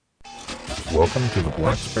Welcome to the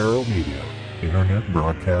Black Sparrow Media Internet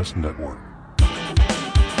Broadcast Network.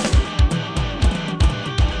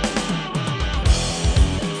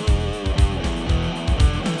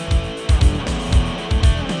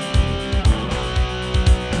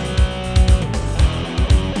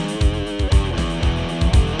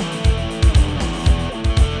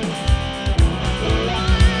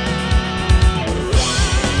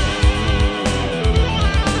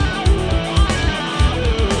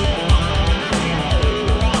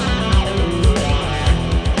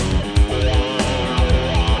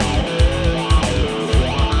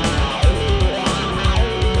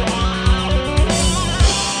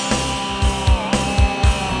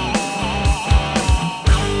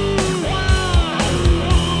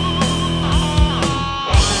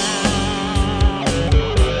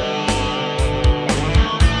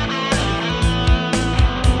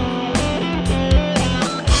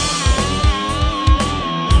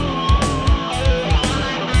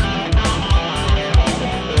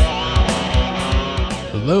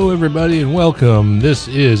 Hello everybody and welcome. This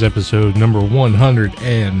is episode number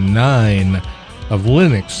 109 of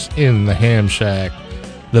Linux in the Ham Shack,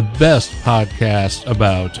 the best podcast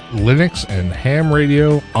about Linux and ham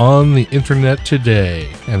radio on the internet today.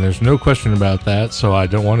 And there's no question about that, so I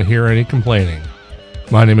don't want to hear any complaining.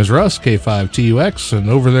 My name is Russ, K5TUX, and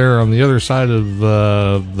over there on the other side of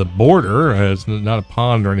the border, it's not a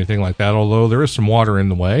pond or anything like that, although there is some water in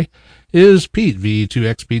the way, is Pete,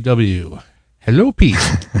 V2XPW. Hello, Pete.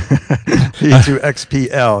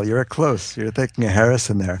 V2XPL. You're close. You're thinking of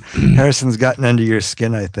Harrison there. Harrison's gotten under your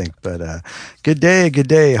skin, I think. But good day, good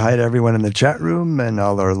day. Hi to everyone in the chat room and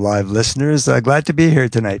all our live listeners. Glad to be here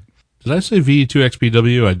tonight. Did I say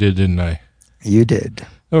V2XPW? I did, didn't I? You did.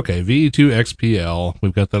 Okay, V2XPL.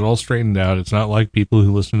 We've got that all straightened out. It's not like people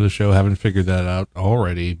who listen to the show haven't figured that out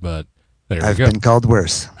already, but there we go. I've been called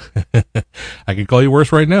worse. I can call you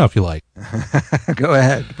worse right now if you like. Go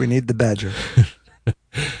ahead. We need the badger.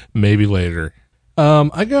 Maybe later.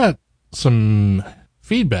 I got some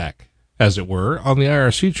feedback, as it were, on the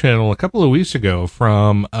IRC channel a couple of weeks ago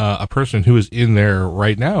from a person who is in there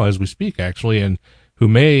right now as we speak, actually, and who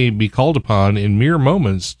may be called upon in mere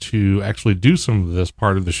moments to actually do some of this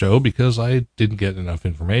part of the show because I didn't get enough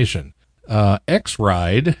information.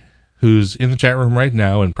 X-Ride, who's in the chat room right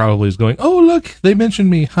now and probably is going, oh, look, they mentioned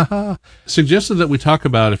me, haha, suggested that we talk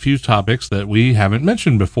about a few topics that we haven't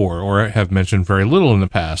mentioned before or have mentioned very little in the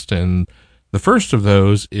past. And the first of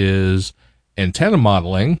those is antenna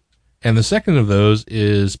modeling, and the second of those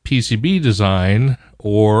is PCB design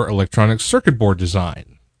or electronic circuit board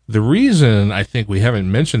design. The reason I think we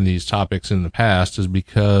haven't mentioned these topics in the past is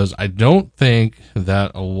because I don't think that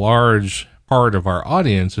a large part of our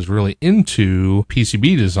audience is really into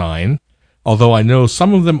PCB design, although I know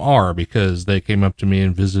some of them are because they came up to me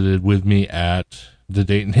and visited with me at the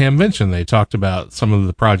Dayton Hamvention. They talked about some of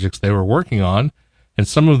the projects they were working on, and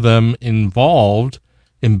some of them involved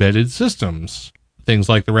embedded systems, things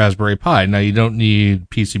like the Raspberry Pi. Now, you don't need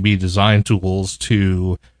PCB design tools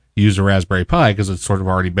to use a Raspberry Pi because it's sort of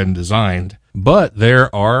already been designed, but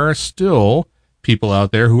there are still people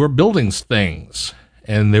out there who are building things.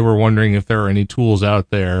 And they were wondering if there are any tools out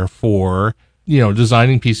there for,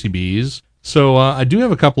 designing PCBs. So I do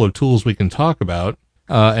have a couple of tools we can talk about.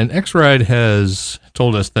 And X-Ride has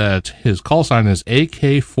told us that his call sign is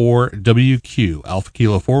AK4WQ, Alpha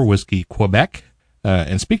Kilo 4 Whiskey, Quebec.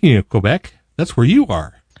 And speaking of Quebec, that's where you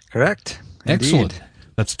are. Correct. Excellent. Indeed.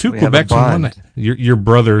 That's two Quebecs in one. Your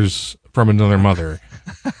brother's from another mother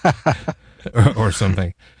or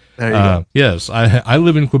something. There you go. Yes, I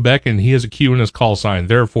live in Quebec, and he has a Q in his call sign.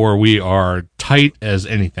 Therefore, we are tight as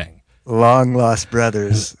anything. Long lost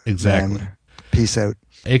brothers. Exactly. Man. Peace out.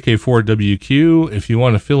 AK4WQ, if you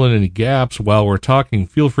want to fill in any gaps while we're talking,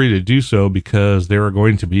 feel free to do so because there are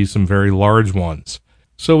going to be some very large ones.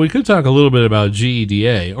 So we could talk a little bit about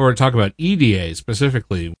GEDA, or talk about EDA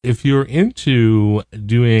specifically. If you're into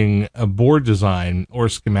doing a board design or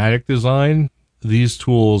schematic design, these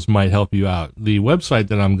tools might help you out. The website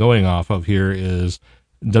that I'm going off of here is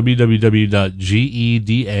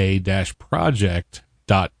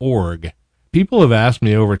www.geda-project.org. People have asked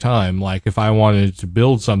me over time, like if I wanted to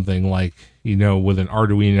build something like, with an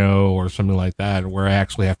Arduino or something like that, where I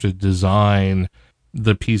actually have to design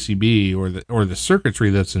the PCB or the circuitry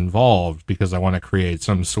that's involved because I want to create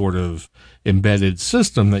some sort of embedded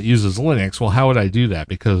system that uses Linux. Well, how would I do that?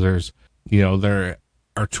 Because there's, there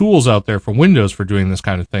are tools out there for Windows for doing this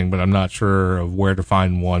kind of thing, but I'm not sure of where to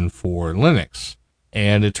find one for Linux.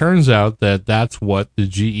 And it turns out that that's what the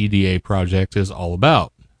GEDA project is all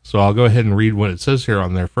about. So I'll go ahead and read what it says here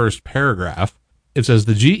on their first paragraph. It says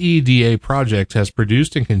the GEDA project has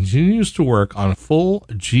produced and continues to work on a full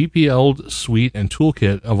GPL suite and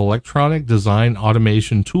toolkit of electronic design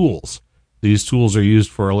automation tools. These tools are used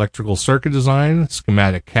for electrical circuit design,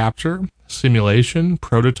 schematic capture, simulation,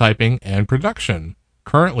 prototyping, and production.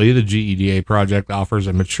 Currently, the GEDA project offers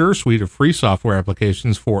a mature suite of free software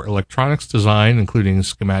applications for electronics design, including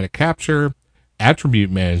schematic capture, attribute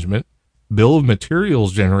management, bill of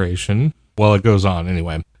materials generation. Well, it goes on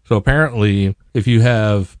anyway. So apparently, if you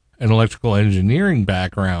have an electrical engineering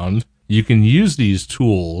background, you can use these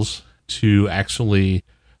tools to actually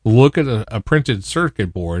look at a printed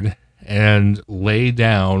circuit board and lay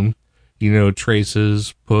down,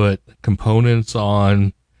 traces, put components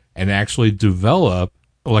on, and actually develop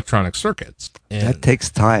electronic circuits. And that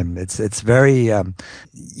takes time. It's very,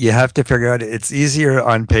 you have to figure out, it's easier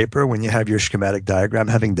on paper when you have your schematic diagram.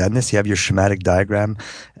 Having done this, you have your schematic diagram,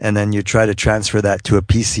 and then you try to transfer that to a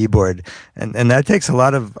PC board. And that takes a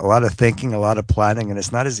lot of thinking, a lot of planning, and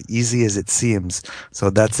it's not as easy as it seems. So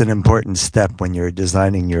that's an important step when you're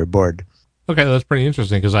designing your board. Okay, that's pretty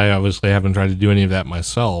interesting, because I obviously haven't tried to do any of that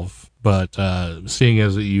myself. But seeing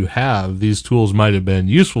as you have, these tools might have been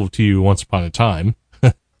useful to you once upon a time.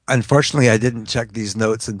 Unfortunately, I didn't check these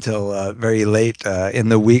notes until very late in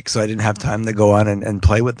the week, so I didn't have time to go on and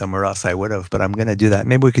play with them, or else I would have. But I'm going to do that.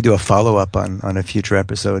 Maybe we could do a follow-up on a future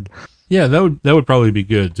episode. Yeah, that would probably be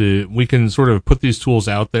good. We can sort of put these tools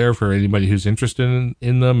out there for anybody who's interested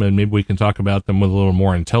in them, and maybe we can talk about them with a little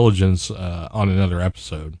more intelligence on another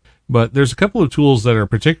episode. But there's a couple of tools that are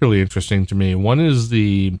particularly interesting to me. One is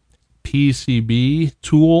the PCB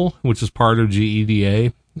tool, which is part of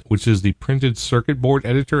GEDA, which is the printed circuit board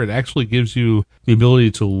editor. It actually gives you the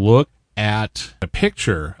ability to look at a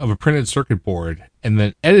picture of a printed circuit board and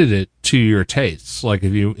then edit it to your tastes. Like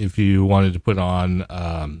if you wanted to put on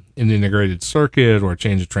an integrated circuit or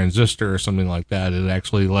change a transistor or something like that, it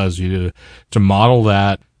actually allows you to model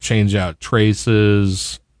that, change out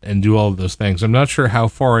traces, and do all of those things. I'm not sure how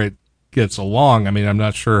far it gets along. I mean, I'm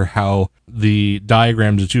not sure how the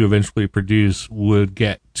diagrams that you eventually produce would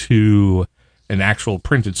get to an actual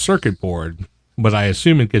printed circuit board, but I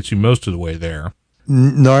assume it gets you most of the way there.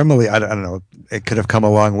 Normally, I don't know, it could have come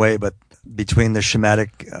a long way, but between the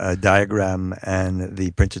schematic diagram and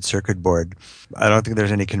the printed circuit board, I don't think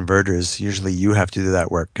there's any converters. Usually you have to do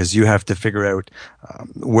that work, because you have to figure out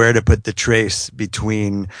where to put the trace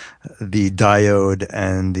between the diode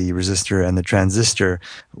and the resistor and the transistor,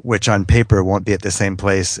 which on paper won't be at the same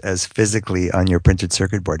place as physically on your printed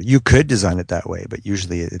circuit board. You could design it that way, but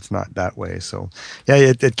usually it's not that way. So yeah,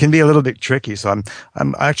 it can be a little bit tricky. So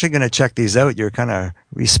I'm actually going to check these out. You're kind of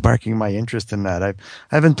re-sparking my interest in that. I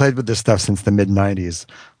haven't played with this stuff since the mid-90s,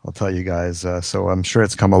 I'll tell you guys. So I'm sure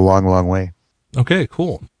it's come a long, long way. Okay,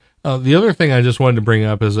 cool. The other thing I just wanted to bring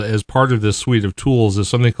up as part of this suite of tools is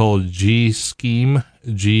something called G-Scheme,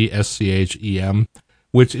 G-S-C-H-E-M,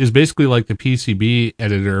 which is basically like the PCB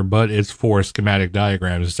editor, but it's for schematic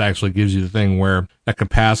diagrams. It actually gives you the thing where a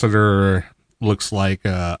capacitor looks like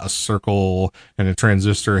a circle and a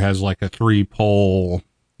transistor has like a 3-pole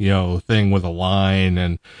thing with a line.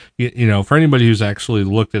 And, for anybody who's actually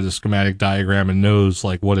looked at a schematic diagram and knows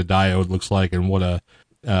like what a diode looks like and what a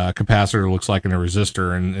capacitor looks like and a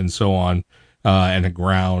resistor and so on, and a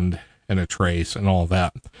ground and a trace and all of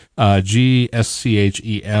that.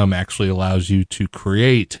 GSCHEM actually allows you to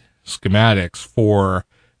create schematics for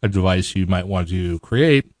a device you might want to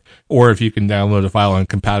create. Or if you can download a file in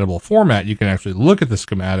compatible format, you can actually look at the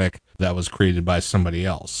schematic that was created by somebody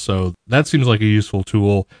else. So that seems like a useful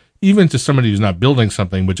tool, even to somebody who's not building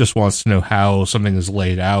something, but just wants to know how something is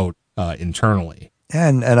laid out internally.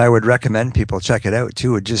 And I would recommend people check it out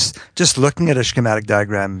too. Just looking at a schematic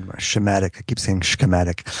diagram, a schematic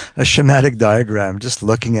diagram, just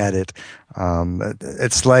looking at it.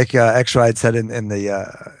 It's like X-Ray had said in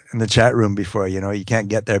the chat room before, you can't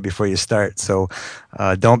get there before you start. So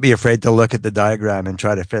don't be afraid to look at the diagram and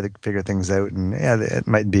try to figure things out. And yeah, it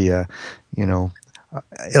might be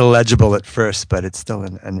illegible at first, but it's still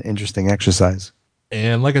an interesting exercise.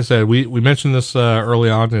 And like I said, we mentioned this early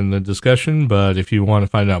on in the discussion, but if you want to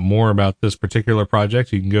find out more about this particular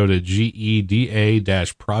project, you can go to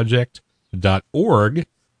geda-project.org,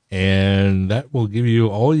 and that will give you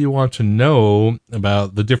all you want to know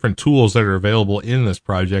about the different tools that are available in this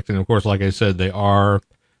project. And of course, like I said, they are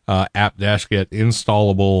apt-get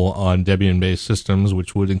installable on Debian-based systems,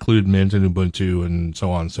 which would include Mint and Ubuntu and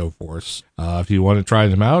so on and so forth. If you want to try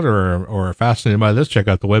them out or are fascinated by this, check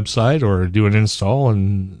out the website or do an install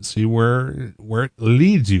and see where it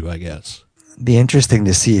leads you, I guess. Be interesting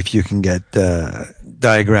to see if you can get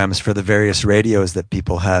diagrams for the various radios that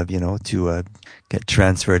people have, to get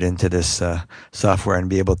transferred into this software and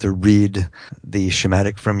be able to read the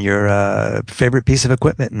schematic from your favorite piece of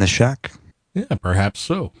equipment in the shack. Yeah, perhaps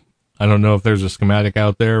so. I don't know if there's a schematic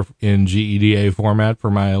out there in GEDA format for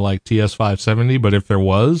my TS570, but if there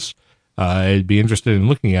was, I'd be interested in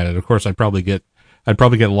looking at it. Of course, I'd probably get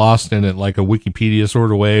lost in it like a Wikipedia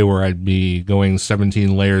sort of way, where I'd be going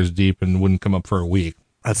 17 layers deep and wouldn't come up for a week.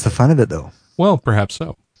 That's the fun of it, though. Well, perhaps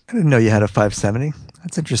so. I didn't know you had a 570.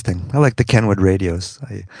 That's interesting. I like the Kenwood radios.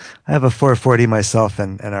 I have a 440 myself,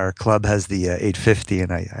 and our club has the 850,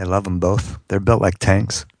 and I love them both. They're built like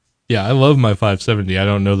tanks. Yeah, I love my 570. I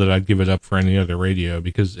don't know that I'd give it up for any other radio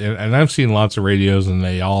because, and I've seen lots of radios and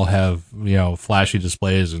they all have, flashy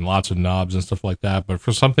displays and lots of knobs and stuff like that. But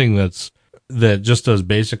for something that just does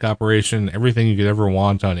basic operation, everything you could ever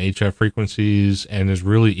want on HF frequencies, and is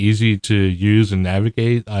really easy to use and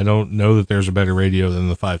navigate, I don't know that there's a better radio than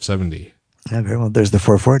the 570. Yeah, very well. There's the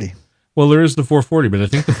 440. Well, there is the 440, but I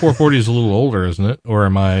think the 440 is a little older, isn't it? Or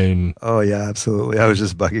am I? Oh, yeah, absolutely. I was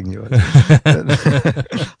just bugging you.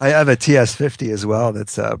 I have a TS50 as well.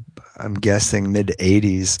 That's, I'm guessing,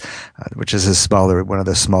 mid-80s, which is one of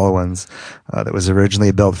the smaller ones that was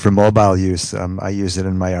originally built for mobile use. I use it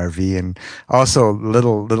in my RV, and also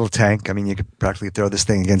little tank. I mean, you could practically throw this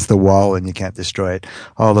thing against the wall and you can't destroy it.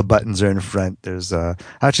 All the buttons are in front. There's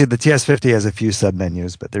actually the TS50 has a few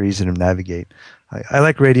sub-menus, but they're easy to navigate. I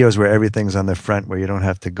like radios where everything's on the front, where you don't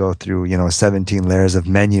have to go through, 17 layers of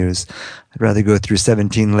menus. I'd rather go through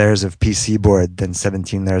 17 layers of PC board than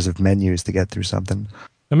 17 layers of menus to get through something.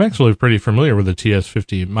 I'm actually pretty familiar with the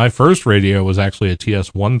TS50. My first radio was actually a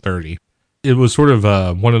TS130. It was sort of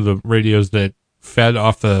one of the radios that fed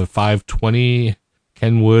off the 520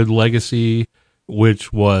 Kenwood legacy,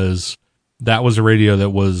 which was a radio that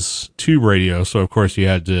was tube radio. So, of course, you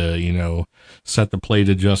had to, set the plate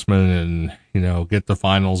adjustment and, get the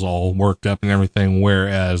finals all worked up and everything.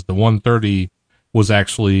 Whereas the 130 was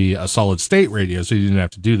actually a solid state radio. So you didn't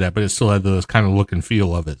have to do that, but it still had the kind of look and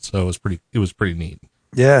feel of it. So it was pretty neat.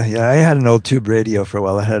 Yeah. I had an old tube radio for a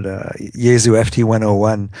while. I had a Yaesu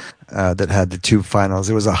FT101 that had the tube finals.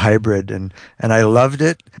 It was a hybrid, and I loved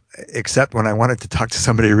it, except when I wanted to talk to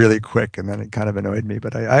somebody really quick, and then it kind of annoyed me.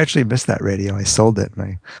 But I actually missed that radio. I sold it, and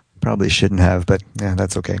I probably shouldn't have, but yeah,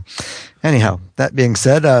 that's okay. Anyhow, that being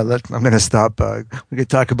said, I'm going to stop. We could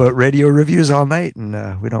talk about radio reviews all night,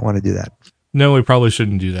 and we don't want to do that. No, we probably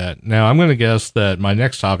shouldn't do that. Now, I'm going to guess that my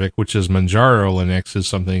next topic, which is Manjaro Linux, is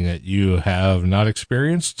something that you have not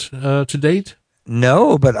experienced to date.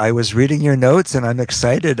 No, but I was reading your notes and I'm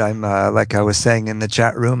excited. I'm, like I was saying in the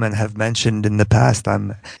chat room and have mentioned in the past,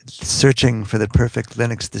 I'm searching for the perfect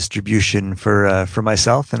Linux distribution for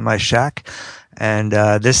myself and my shack. And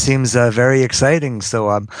this seems very exciting. So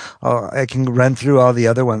I can run through all the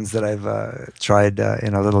other ones that I've tried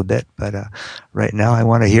in a little bit. But right now I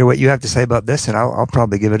want to hear what you have to say about this, and I'll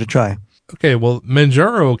probably give it a try. Okay, well,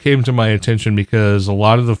 Manjaro came to my attention because a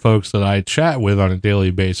lot of the folks that I chat with on a daily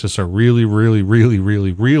basis are really, really, really,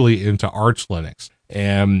 really, really into Arch Linux.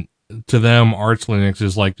 And to them, Arch Linux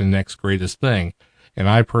is like the next greatest thing. And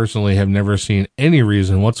I personally have never seen any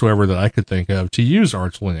reason whatsoever that I could think of to use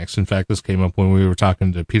Arch Linux. In fact, this came up when we were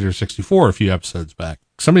talking to Peter64 a few episodes back.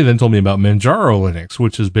 Somebody then told me about Manjaro Linux,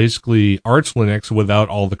 which is basically Arch Linux without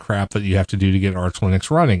all the crap that you have to do to get Arch Linux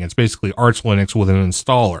running. It's basically Arch Linux with an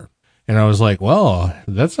installer. And I was like, well,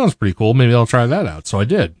 that sounds pretty cool. Maybe I'll try that out. So I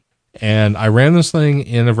did. And I ran this thing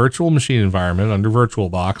in a virtual machine environment under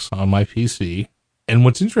VirtualBox on my PC. And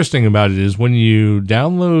what's interesting about it is when you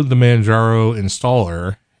download the Manjaro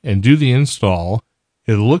installer and do the install,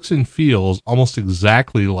 it looks and feels almost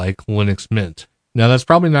exactly like Linux Mint. Now, that's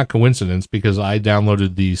probably not coincidence because I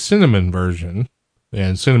downloaded the Cinnamon version.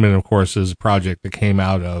 And Cinnamon, of course, is a project that came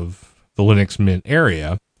out of the Linux Mint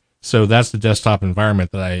area. So that's the desktop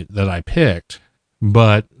environment that I picked,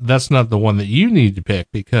 but that's not the one that you need to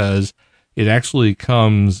pick because it actually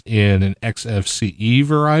comes in an XFCE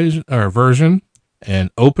version,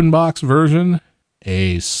 an OpenBox version,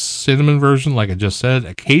 a Cinnamon version, like I just said,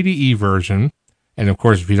 a KDE version. And of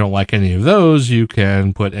course, if you don't like any of those, you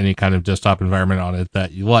can put any kind of desktop environment on it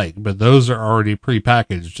that you like, but those are already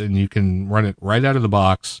prepackaged and you can run it right out of the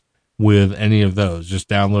box with any of those. Just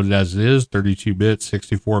download it as it is, 32-bit,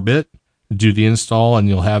 64-bit, do the install, and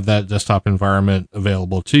you'll have that desktop environment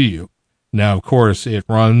available to you. Now, of course, it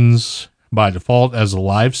runs by default as a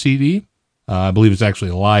live CD. I believe it's actually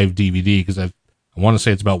a live DVD because I want to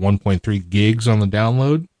say it's about 1.3 gigs on the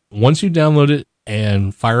download. Once you download it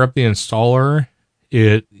and fire up the installer,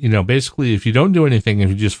 it, basically, if you don't do anything, if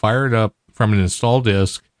you just fire it up from an install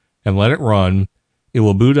disk, and let it run. It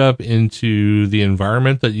will boot up into the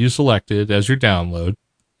environment that you selected as your download.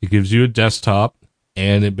 It gives you a desktop,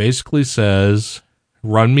 and it basically says,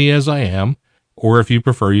 run me as I am, or if you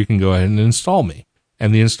prefer, you can go ahead and install me.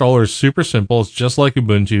 And the installer is super simple. It's just like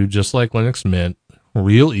Ubuntu, just like Linux Mint,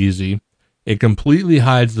 real easy. It completely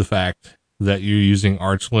hides the fact that you're using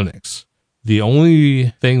Arch Linux. The only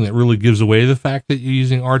thing that really gives away the fact that you're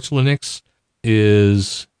using Arch Linux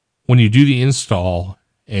is when you do the install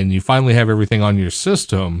and you finally have everything on your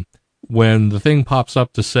system, when the thing pops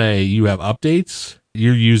up to say you have updates,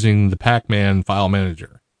 you're using the Pacman file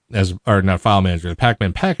manager, or not file manager, the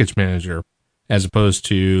Pacman package manager, as opposed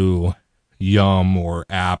to Yum or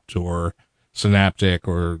apt or Synaptic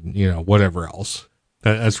or, whatever else.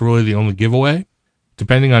 That's really the only giveaway.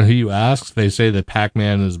 Depending on who you ask, they say that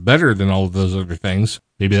Pacman is better than all of those other things.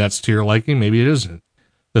 Maybe that's to your liking, maybe it isn't.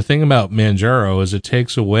 The thing about Manjaro is it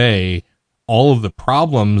takes away all of the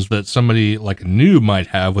problems that somebody like a noob might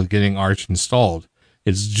have with getting Arch installed.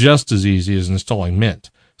 It's just as easy as installing Mint.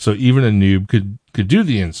 So even a noob could do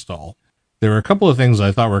the install. There were a couple of things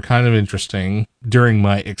I thought were kind of interesting during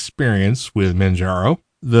my experience with Manjaro.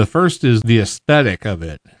 The first is the aesthetic of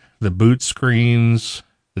it. The boot screens,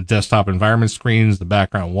 the desktop environment screens, the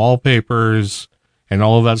background wallpapers, and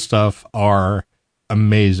all of that stuff are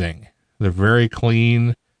amazing. They're very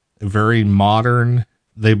clean, very modern.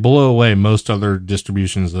 They blow away most other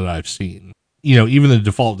distributions that I've seen. Even the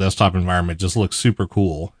default desktop environment just looks super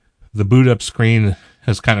cool. The boot up screen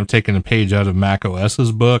has kind of taken a page out of Mac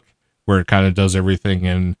OS's book, where it kind of does everything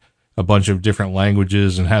in a bunch of different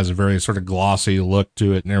languages and has a very sort of glossy look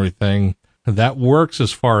to it and everything. That works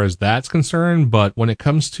as far as that's concerned, but when it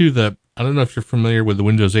comes to I don't know if you're familiar with the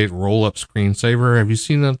Windows 8 roll-up screensaver. Have you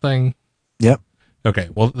seen that thing? Yep. Okay,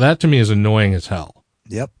 well, that to me is annoying as hell.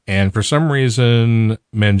 Yep. And for some reason,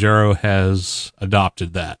 Manjaro has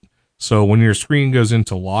adopted that. So when your screen goes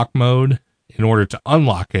into lock mode, in order to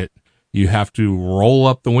unlock it, you have to roll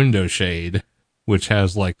up the window shade, which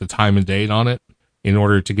has like the time and date on it, in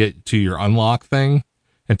order to get to your unlock thing.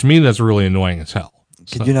 And to me, that's really annoying as hell.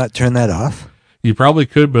 Could you not turn that off? You probably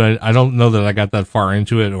could, but I don't know that I got that far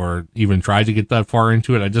into it or even tried to get that far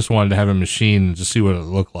into it. I just wanted to have a machine and just see what it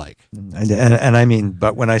looked like. And I mean,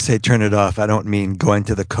 but when I say turn it off, I don't mean go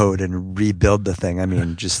into the code and rebuild the thing. I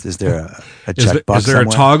mean, just is there a checkbox? Is there somewhere? a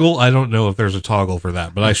toggle? I don't know if there's a toggle for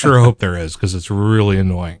that, but I sure hope there is because it's really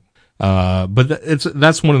annoying. But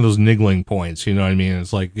that's one of those niggling points. You know what I mean?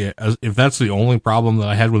 It's like, yeah, if that's the only problem that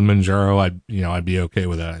I had with Manjaro, I'd be okay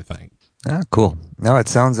with that, I think. Ah, cool. No, it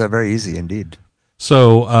sounds very easy indeed.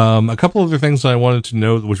 So, a couple other things I wanted to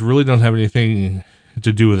note, which really don't have anything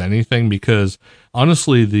to do with anything, because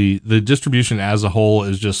honestly, the distribution as a whole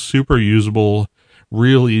is just super usable,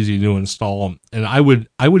 real easy to install. And I would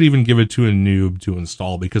even give it to a noob to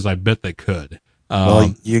install because I bet they could.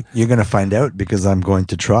 Well, you're going to find out because I'm going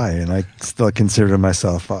to try, and I still consider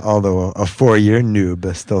myself, although a 4-year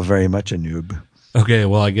noob, still very much a noob. Okay,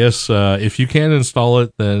 well, I guess if you can install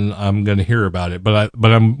it, then I'm going to hear about it. But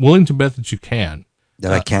I'm willing to bet that you can.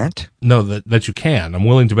 That I can't? No, that you can. I'm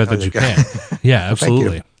willing to bet that you can. Yeah,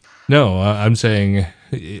 absolutely. No, I'm saying,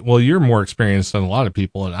 well, you're more experienced than a lot of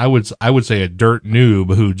people, and I would say a dirt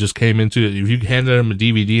noob who just came into it. If you handed them a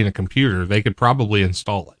DVD and a computer, they could probably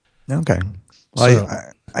install it. Okay. Well,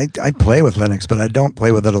 so, I play with Linux, but I don't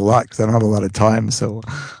play with it a lot because I don't have a lot of time. So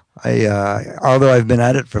although I've been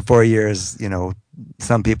at it for 4 years,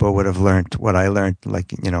 some people would have learned what I learned,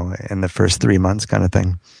 like, in the first 3 months kind of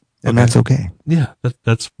thing. And that's okay. Yeah,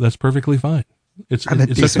 that's perfectly fine. I'm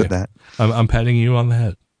at peace with that. I'm patting you on the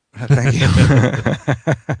head. Thank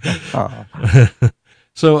you.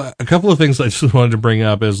 So a couple of things I just wanted to bring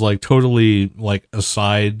up as like totally like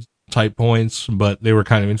aside type points, but they were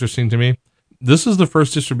kind of interesting to me. This is the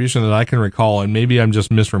first distribution that I can recall, and maybe I'm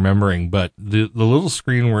just misremembering, but the little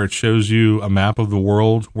screen where it shows you a map of the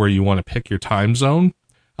world where you want to pick your time zone,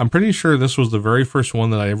 I'm pretty sure this was the very first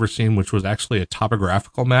one that I ever seen, which was actually a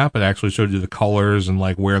topographical map. It actually showed you the colors and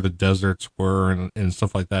like where the deserts were and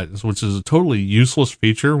stuff like that, which is a totally useless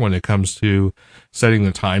feature when it comes to setting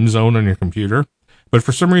the time zone on your computer. But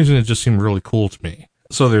for some reason, it just seemed really cool to me.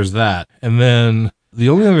 So there's that. And then the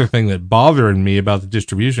only other thing that bothered me about the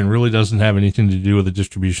distribution really doesn't have anything to do with the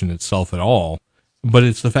distribution itself at all, but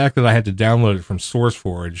it's the fact that I had to download it from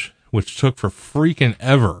SourceForge, which took for freaking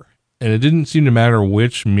ever. And it didn't seem to matter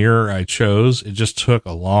which mirror I chose. It just took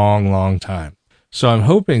a long, long time. So I'm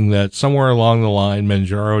hoping that somewhere along the line,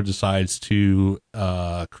 Manjaro decides to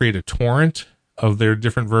create a torrent of their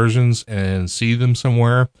different versions and seed them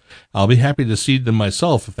somewhere. I'll be happy to seed them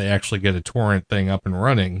myself if they actually get a torrent thing up and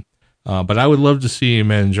running. But I would love to see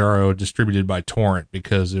Manjaro distributed by torrent,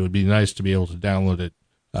 because it would be nice to be able to download it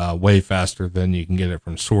way faster than you can get it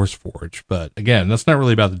from SourceForge. But again, that's not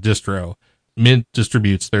really about the distro. Mint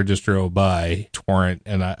distributes their distro by torrent,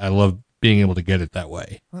 and I love being able to get it that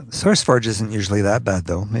way. SourceForge isn't usually that bad,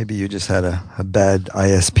 though. Maybe you just had a bad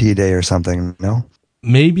ISP day or something, no?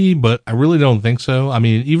 Maybe, but I really don't think so. I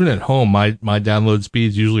mean, even at home, my download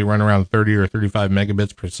speeds usually run around 30 or 35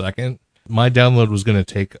 megabits per second. My download was going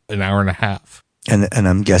to take an hour and a half. And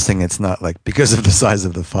I'm guessing it's not like because of the size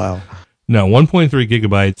of the file. No, 1.3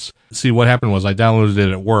 gigabytes. See, what happened was I downloaded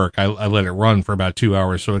it at work. I let it run for about 2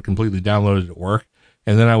 hours, so it completely downloaded at work.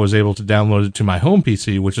 And then I was able to download it to my home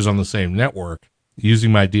PC, which is on the same network,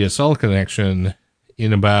 using my DSL connection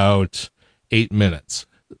in about 8 minutes.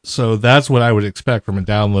 So that's what I would expect from a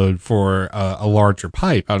download for a larger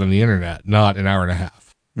pipe out on the internet, not an hour and a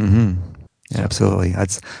half. Mm-hmm. Yeah, absolutely.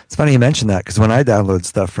 It's funny you mention that, because when I download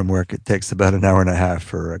stuff from work, it takes about an hour and a half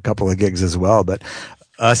for a couple of gigs as well. But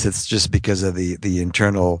us, it's just because of the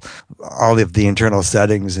internal, all of the internal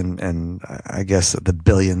settings and I guess the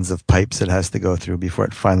billions of pipes it has to go through before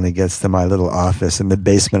it finally gets to my little office in the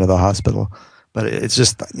basement of the hospital. But it's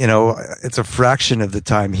just, it's a fraction of the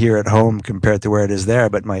time here at home compared to where it is there.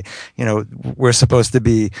 But we're supposed to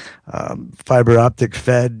be fiber optic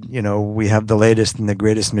fed. We have the latest and the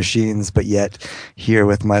greatest machines, but yet here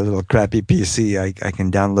with my little crappy PC, I can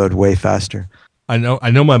download way faster. I know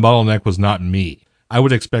my bottleneck was not me. I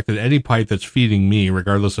would expect that any pipe that's feeding me,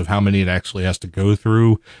 regardless of how many it actually has to go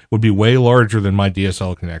through, would be way larger than my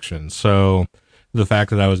DSL connection. So the fact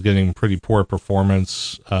that I was getting pretty poor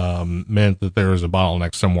performance meant that there was a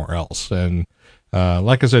bottleneck somewhere else. And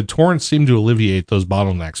like I said, torrents seem to alleviate those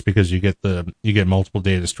bottlenecks, because you get multiple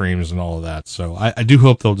data streams and all of that. So I do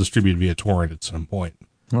hope they'll distribute via torrent at some point.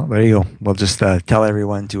 Well, there you go. We'll just tell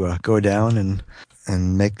everyone to go down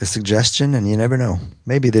and make the suggestion, and you never know.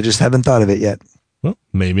 Maybe they just haven't thought of it yet. Well,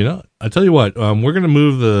 maybe not. I tell you what, we're going to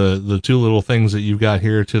move the two little things that you've got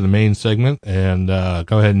here to the main segment, and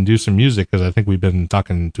go ahead and do some music, because I think we've been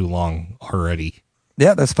talking too long already.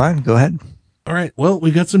 Yeah, that's fine. Go ahead. All right. Well,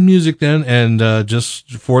 we got some music then, and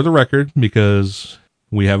just for the record, because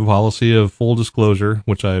we have a policy of full disclosure,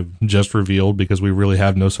 which I've just revealed because we really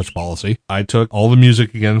have no such policy. I took all the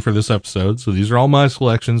music again for this episode, so these are all my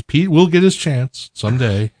selections. Pete will get his chance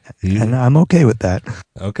someday. And I'm okay with that.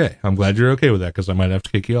 Okay. I'm glad you're okay with that, because I might have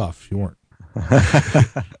to kick you off if you weren't.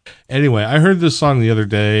 Anyway, I heard this song the other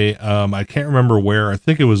day. I can't remember where. I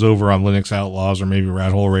think it was over on Linux Outlaws or maybe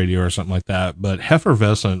Rat Hole Radio or something like that. But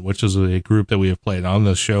Heffervescent, which is a group that we have played on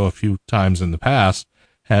this show a few times in the past,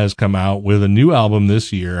 has come out with a new album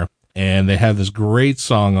this year. And they have this great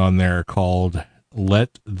song on there called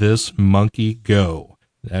Let This Monkey Go.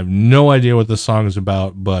 I have no idea what this song is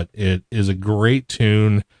about, but it is a great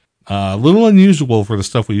tune. A little unusual for the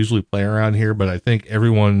stuff we usually play around here, but I think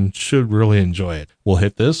everyone should really enjoy it. We'll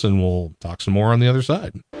hit this and we'll talk some more on the other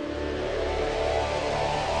side.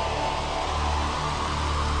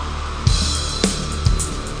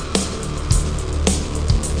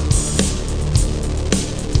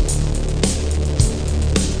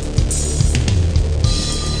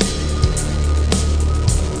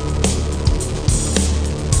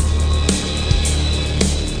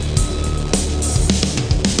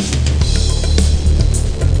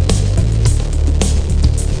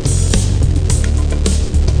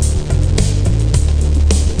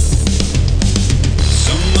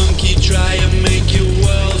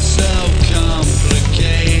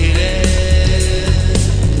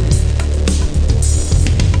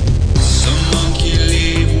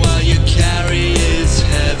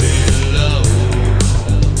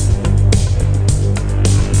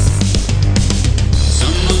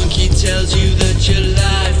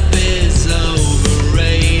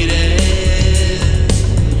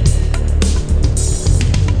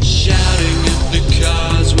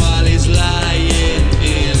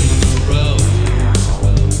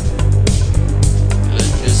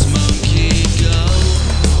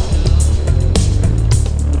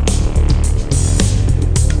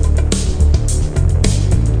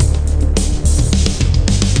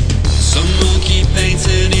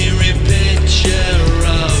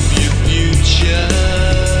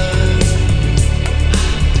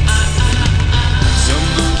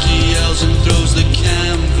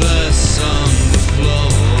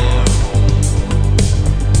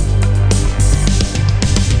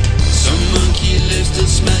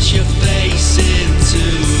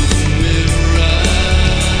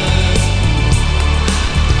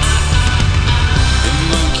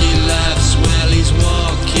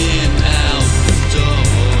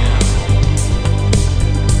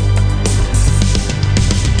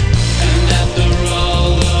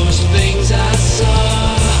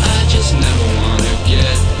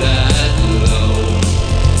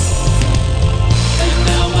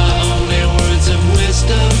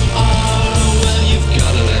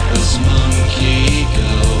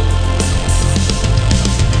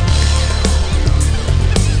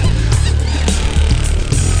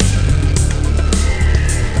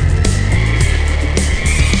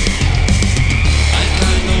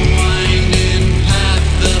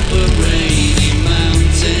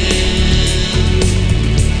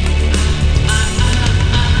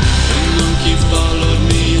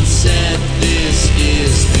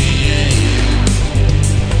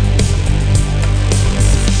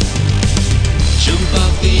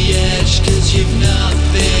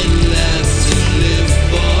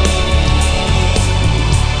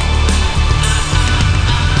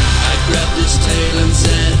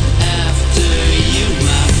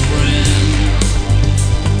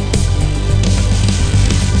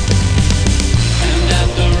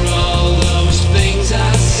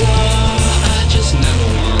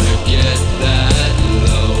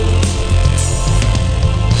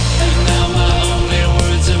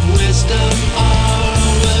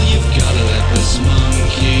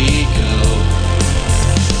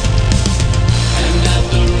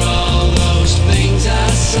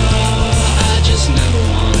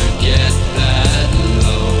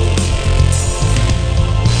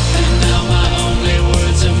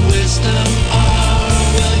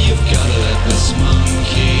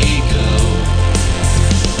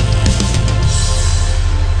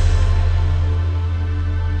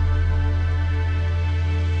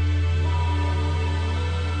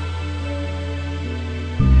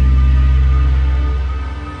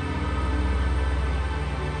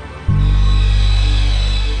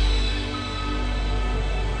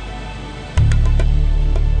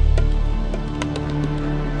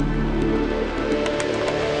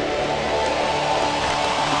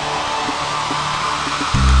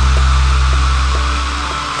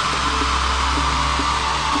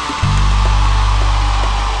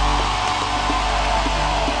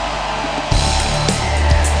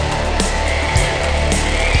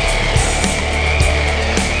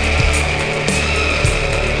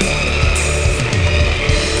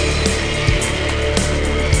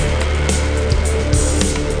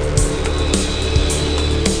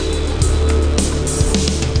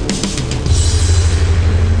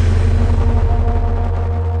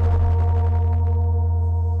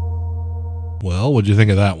 Well, what'd you think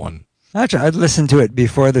of that one? Actually, I'd listened to it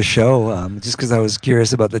before the show, just because I was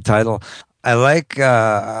curious about the title. I like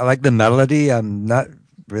the melody. I'm not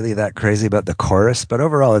really that crazy about the chorus, but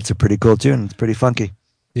overall, it's a pretty cool tune. It's pretty funky.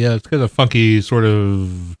 Yeah, it's got a funky sort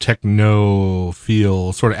of techno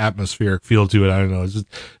feel, sort of atmospheric feel to it. I don't know. It's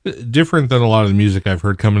just different than a lot of the music I've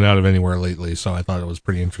heard coming out of anywhere lately, so I thought it was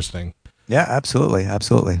pretty interesting. Yeah, absolutely.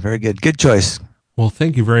 Absolutely. Very good. Good choice. Well,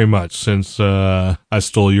 thank you very much, since I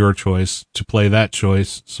stole your choice to play that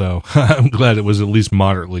choice, so I'm glad it was at least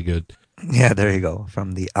moderately good. Yeah, there you go.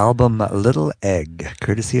 From the album Little Egg,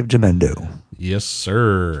 courtesy of Jamendo. Yes,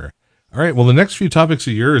 sir. All right, well, the next few topics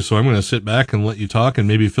are yours, so I'm going to sit back and let you talk and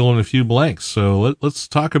maybe fill in a few blanks. So let's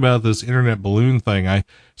talk about this internet balloon thing. As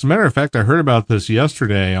a matter of fact, I heard about this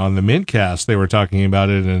yesterday on the Mintcast. They were talking about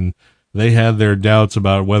it, and they had their doubts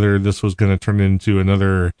about whether this was going to turn into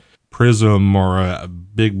another Prism or a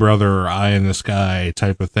Big Brother or Eye in the Sky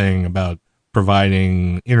type of thing about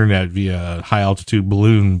providing internet via high altitude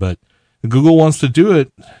balloon, but Google wants to do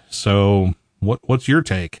it. So what's your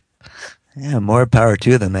take? Yeah, more power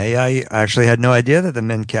to them. I actually had no idea that the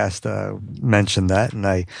Mincast mentioned that, and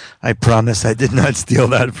I promise I did not steal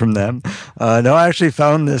that from them. No, I actually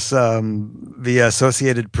found this via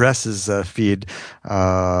Associated Press's feed.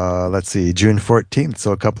 Let's see, June 14th,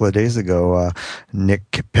 so a couple of days ago.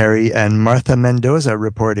 Nick Perry and Martha Mendoza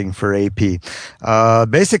reporting for AP.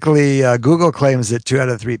 Basically, Google claims that 2 out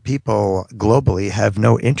of 3 people globally have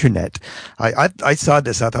no internet. I saw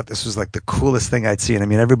this. I thought this was like the coolest thing I'd seen. I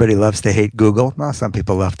mean, everybody loves to hate Google. Well, some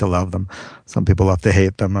people love to love them. Some people love to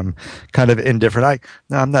hate them. I'm kind of indifferent.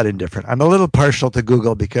 No, I'm not indifferent. I'm a little partial to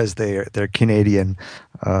Google because they're Canadian.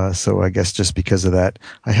 So I guess just because of that,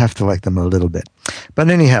 I have to like them a little bit. But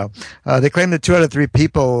anyhow, they claim that 2 out of 3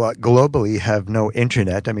 people globally have no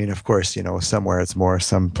internet. I mean, of course, somewhere it's more,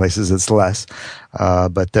 some places it's less.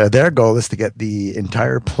 But their goal is to get the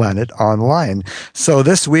entire planet online. So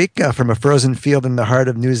this week, from a frozen field in the heart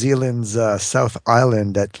of New Zealand's South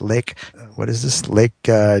Island at Lake, what is this? Lake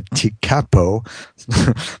Tikapo.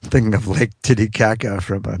 Thinking of Lake Titicaca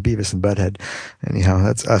from Beavis and Butthead. Anyhow,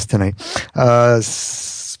 that's us tonight.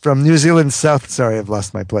 From New Zealand's south, sorry, I've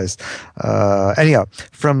lost my place. Anyhow,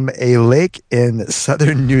 from a lake in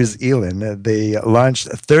southern New Zealand, they launched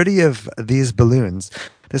 30 of these balloons.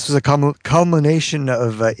 This was a culmination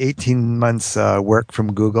of 18 months work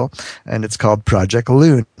from Google, and it's called Project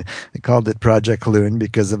Loon. They called it Project Loon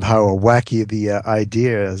because of how wacky the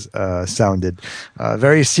ideas sounded.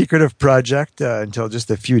 Very secretive project until just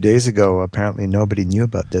a few days ago. Apparently nobody knew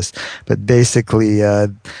about this. But basically,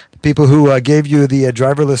 people who gave you the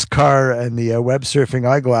driverless car and the web surfing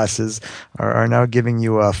eyeglasses are now giving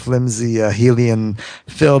you a flimsy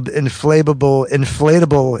helium-filled inflatable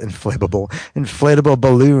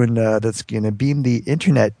balloon that's going to beam the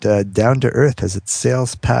internet down to Earth as it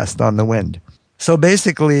sails past on the wind. So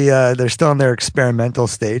basically, they're still in their experimental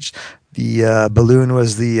stage. The balloon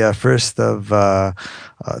was the first of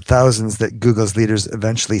thousands that Google's leaders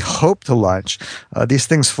eventually hope to launch. These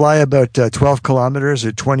things fly about 12 kilometers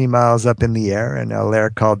or 20 miles up in the air in a layer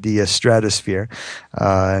called the stratosphere.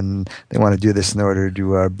 And they want to do this in order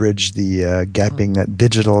to bridge the gaping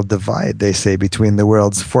digital divide, they say, between the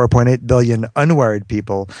world's 4.8 billion unwired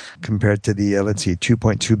people compared to the,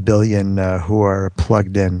 2.2 billion who are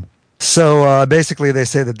plugged in. So basically, they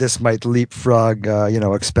say that this might leapfrog,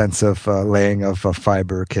 expensive laying of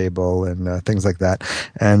fiber cable and things like that,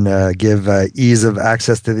 and give ease of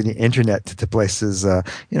access to the internet to places,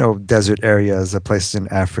 desert areas, places in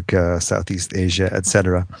Africa, Southeast Asia,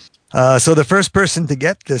 etc. So the first person to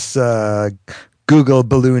get this Google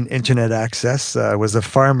balloon internet access was a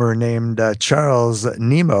farmer named Charles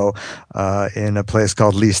Nemo in a place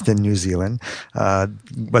called Leiston, New Zealand.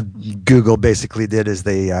 What Google basically did is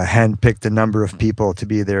they handpicked a number of people to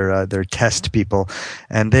be their test people,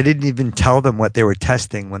 and they didn't even tell them what they were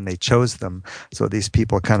testing when they chose them. So these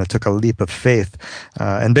people kind of took a leap of faith.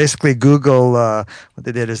 And basically Google, what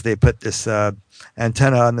they did is they put this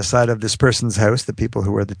antenna on the side of this person's house, the people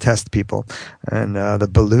who were the test people, and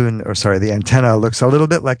the antenna looks a little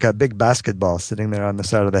bit like a big basketball sitting there on the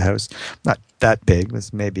side of the house. Not that big. It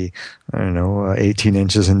was maybe, 18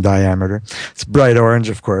 inches in diameter. It's bright orange,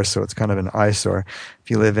 of course, so it's kind of an eyesore. If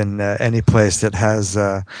you live in any place that has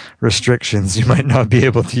restrictions, you might not be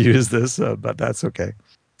able to use this, but that's okay.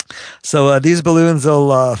 So these balloons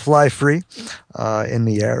will fly free in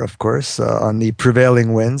the air, of course, on the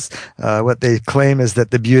prevailing winds. What they claim is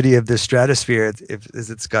that the beauty of this stratosphere is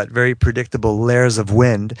it's got very predictable layers of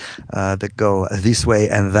wind that go this way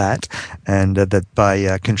and that, and that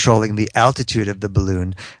by controlling the altitude of the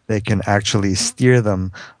balloon, they can actually steer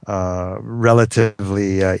them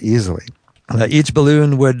relatively easily. Each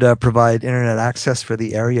balloon would provide internet access for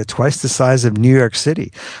the area twice the size of New York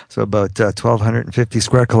City, so about 1,250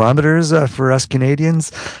 square kilometers for us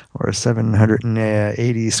Canadians, or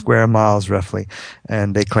 780 square miles roughly.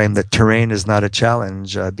 And they claim that terrain is not a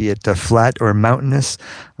challenge, be it flat or mountainous.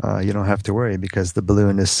 You don't have to worry because the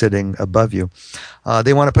balloon is sitting above you.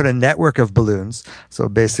 They want to put a network of balloons, so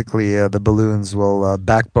basically the balloons will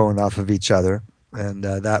backbone off of each other. And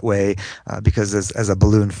that way, because as a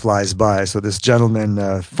balloon flies by, so this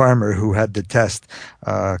gentleman, farmer who had the test,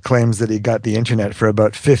 claims that he got the internet for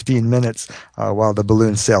about 15 minutes while the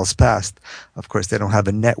balloon sails past. Of course, they don't have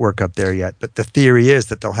a network up there yet, but the theory is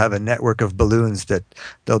that they'll have a network of balloons that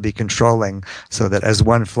they'll be controlling so that as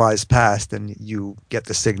one flies past and you get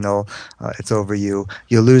the signal, it's over you.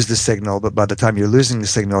 You lose the signal, but by the time you're losing the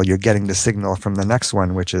signal, you're getting the signal from the next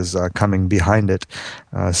one, which is coming behind it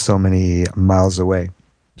so many miles away.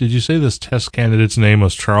 Did you say this test candidate's name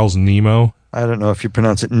was Charles Nemo? I don't know if you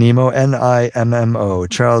pronounce it Nemo, Nimmo.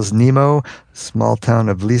 Charles Nemo, small town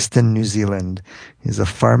of Leiston, New Zealand. He's a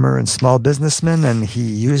farmer and small businessman, and he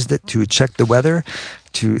used it to check the weather.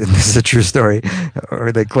 And this is a true story,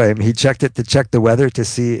 or they claim he checked it to check the weather to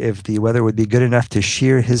see if the weather would be good enough to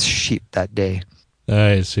shear his sheep that day.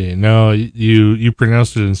 I see. No, you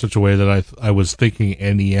pronounced it in such a way that I was thinking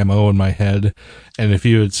NEMO in my head. And if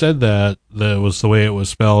you had said that was the way it was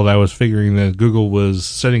spelled, I was figuring that Google was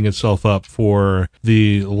setting itself up for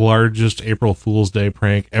the largest April Fool's Day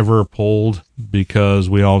prank ever pulled, because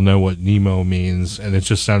we all know what Nemo means, and it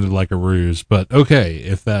just sounded like a ruse. But okay,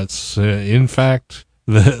 if that's in fact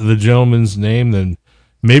the gentleman's name, then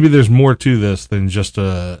maybe there's more to this than just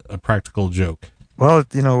a practical joke. Well,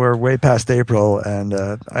 we're way past April, and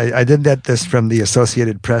I did get this from the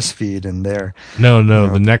Associated Press feed, and there. No,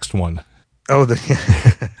 the next one. Oh,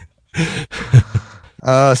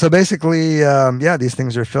 so basically, these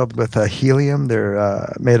things are filled with helium.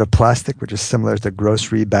 They're made of plastic, which is similar to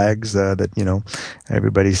grocery bags that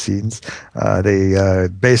everybody sees. They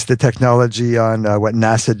base the technology on what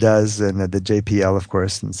NASA does and the JPL, of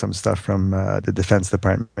course, and some stuff from the Defense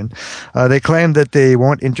Department. They claim that they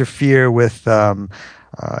won't interfere with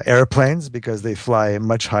airplanes because they fly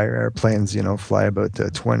much higher. Airplanes, fly about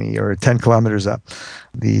 20 or 10 kilometers up.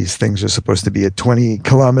 These things are supposed to be at 20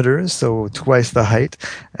 kilometers, so twice the height.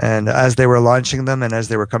 And as they were launching them and as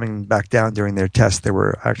they were coming back down during their test, they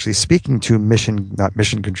were actually speaking to not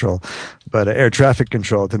mission control, but air traffic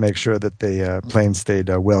control to make sure that the plane stayed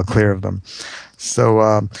well clear of them.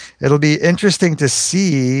 So it'll be interesting to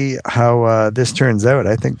see how this turns out.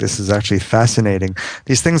 I think this is actually fascinating.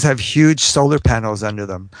 These things have huge solar panels under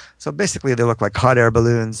them. So basically they look like hot air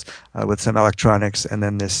balloons with some electronics, and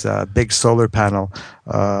then this big solar panel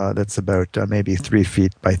that's about maybe 3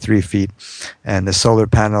 feet by 3 feet. And the solar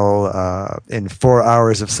panel in 4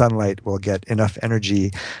 hours of sunlight will get enough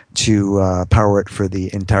energy to power it for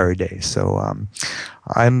the entire day. So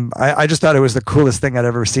I just thought it was the coolest thing I'd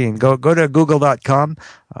ever seen. Go to google.com,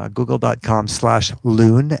 google.com/loon,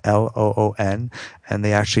 Loon, and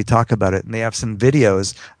they actually talk about it. And they have some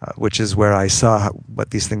videos, which is where I saw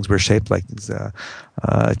what these things were shaped like. There's 2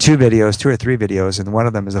 or 3 videos, and one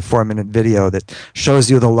of them is a 4-minute video that shows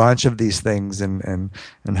you the launch of these things and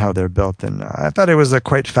how they're built. And I thought it was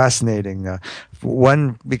quite fascinating.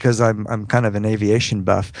 One, because I'm kind of an aviation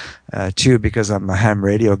buff. 2, because I'm a ham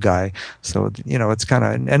radio guy. So, it's kind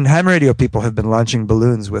of, and ham radio people have been launching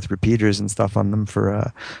balloons with repeaters and stuff on them for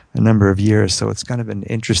a number of years. So it's kind of an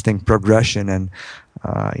interesting progression. And,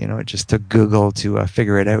 it just took Google to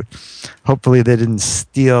figure it out. Hopefully they didn't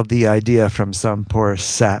steal the idea from some poor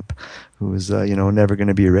sap who's, never going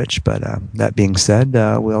to be rich. But that being said,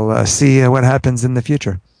 we'll see what happens in the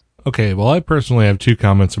future. Okay, well, I personally have 2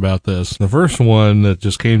 comments about this. The first one that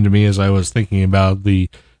just came to me as I was thinking about the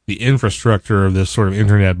infrastructure of this sort of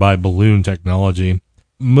internet by balloon technology.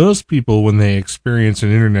 Most people, when they experience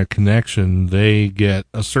an internet connection, they get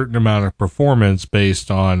a certain amount of performance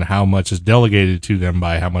based on how much is delegated to them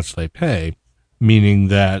by how much they pay, meaning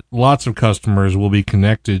that lots of customers will be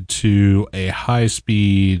connected to a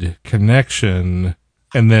high-speed connection,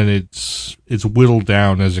 and then it's whittled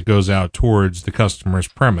down as it goes out towards the customer's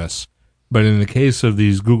premise. But in the case of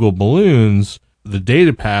these Google balloons, the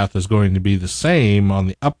data path is going to be the same on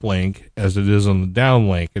the uplink as it is on the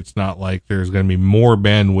downlink. It's not like there's going to be more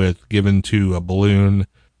bandwidth given to a balloon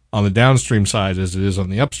on the downstream side as it is on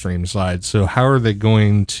the upstream side. So how are they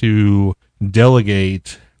going to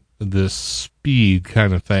delegate this speed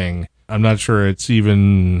kind of thing? I'm not sure it's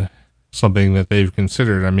even something that they've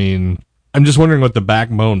considered. I mean, I'm just wondering what the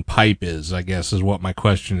backbone pipe is, I guess, is what my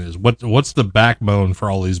question is. What's the backbone for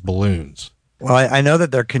all these balloons? Well, I know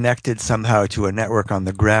that they're connected somehow to a network on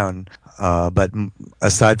the ground. But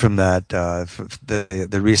aside from that,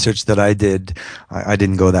 the research that I did, I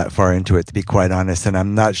didn't go that far into it, to be quite honest, and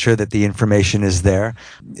I'm not sure that the information is there.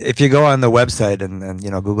 If you go on the website and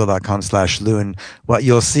google.com/loon, what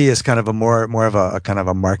you'll see is kind of a more of a kind of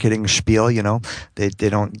a marketing spiel. They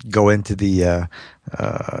don't go into the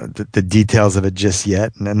details of it just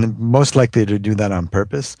yet, and most likely to do that on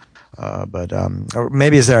purpose. Or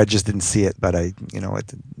maybe it's there. I just didn't see it, but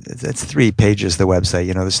it's 3 pages. The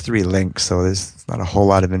website, there's 3 links, so there's not a whole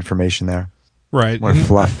lot of information there. Right, more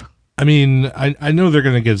fluff. I mean, I know they're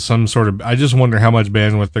going to get some sort of. I just wonder how much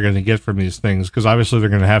bandwidth they're going to get from these things, because obviously they're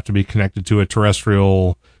going to have to be connected to a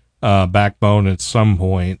terrestrial backbone at some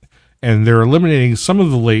point, and they're eliminating some of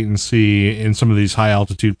the latency in some of these high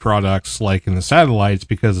altitude products, like in the satellites,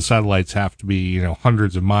 because the satellites have to be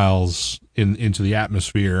hundreds of miles into the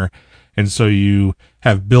atmosphere. And so you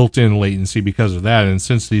have built-in latency because of that. And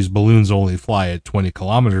since these balloons only fly at 20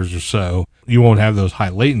 kilometers or so, you won't have those high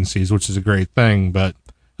latencies, which is a great thing. But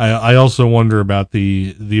I also wonder about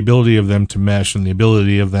the ability of them to mesh and the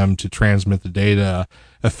ability of them to transmit the data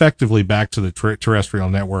effectively back to the terrestrial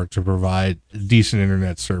network to provide decent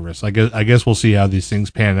internet service. I guess we'll see how these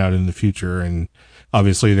things pan out in the future. And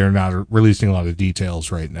obviously they're not releasing a lot of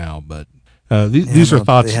details right now, but these are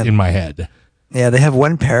thoughts in my head. Yeah, they have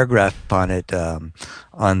one paragraph on it,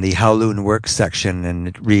 on the How Loon Works section, and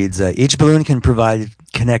it reads, each balloon can provide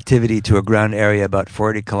connectivity to a ground area about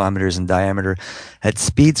 40 kilometers in diameter at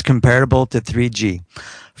speeds comparable to 3G.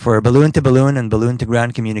 For balloon-to-balloon and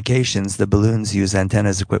balloon-to-ground communications, the balloons use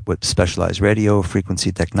antennas equipped with specialized radio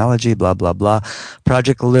frequency technology, blah, blah, blah.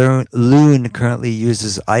 Project Loon currently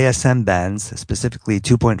uses ISM bands, specifically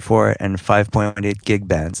 2.4 and 5.8 gig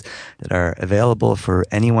bands, that are available for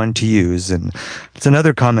anyone to use. And it's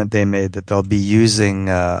another comment they made, that they'll be using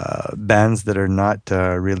bands that are not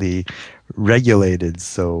really regulated.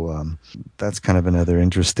 So that's kind of another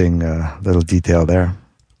interesting little detail there.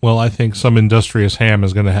 Well, I think some industrious ham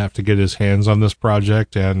is going to have to get his hands on this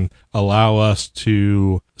project and allow us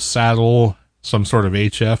to saddle some sort of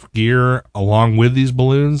HF gear along with these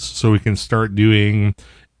balloons, so we can start doing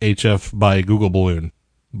HF by Google Balloon.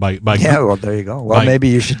 Well, there you go. Well, maybe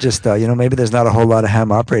you should just, maybe there's not a whole lot of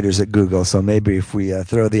ham operators at Google, so maybe if we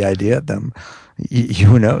throw the idea at them,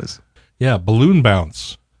 who knows? Yeah, balloon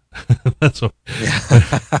bounce. That's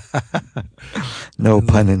no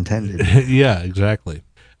pun intended. Yeah, exactly.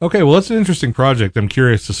 Okay, well, it's an interesting project. I'm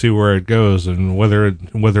curious to see where it goes and whether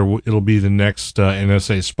it'll be the next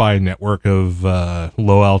NSA spy network of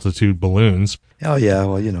low-altitude balloons. Oh, yeah.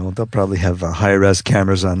 Well, they'll probably have high-res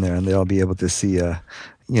cameras on there, and they'll be able to see,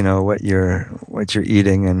 what you're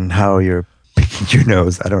eating and how you're picking your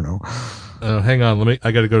nose. I don't know. Hang on.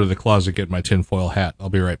 I got to go to the closet, get my tinfoil hat. I'll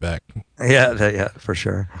be right back. Yeah, for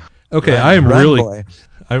sure. Okay,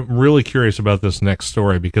 I'm really curious about this next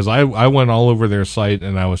story, because I went all over their site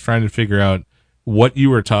and I was trying to figure out what you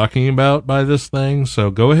were talking about by this thing. So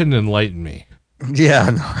go ahead and enlighten me.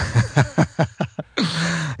 Yeah.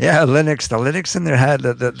 Yeah, Linux. The Linux in there had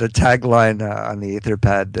the tagline on the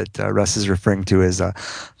Etherpad that Russ is referring to is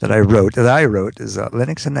that I wrote is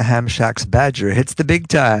Linux in the Ham Shack's Badger hits the big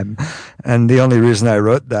time. And the only reason I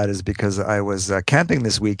wrote that is because I was camping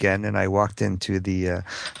this weekend, and I walked into the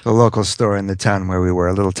local store in the town where we were,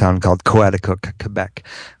 a little town called Coaticook, Quebec,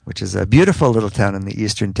 which is a beautiful little town in the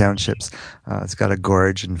eastern townships. It's got a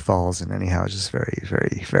gorge and falls, and anyhow, it's just very,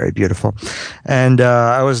 very, very beautiful. And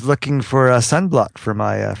I was looking for a sunblock for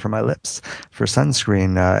my lips, for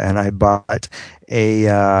sunscreen, and I bought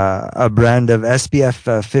a brand of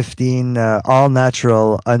SPF 15 all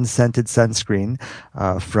natural unscented sunscreen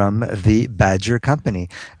from the Badger Company,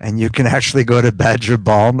 and you can actually go to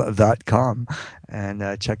badgerbalm.com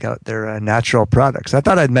and check out their natural products. I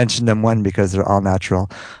thought I'd mention them, one, because they're all natural.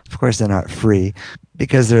 Of course, they're not free.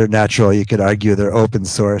 Because they're natural, you could argue they're open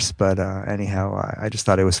source, but anyhow, I just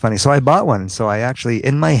thought it was funny. So I bought one. So I actually,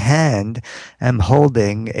 in my hand, am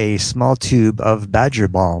holding a small tube of Badger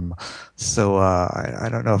Balm. So I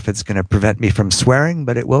don't know if it's going to prevent me from swearing,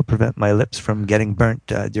 but it will prevent my lips from getting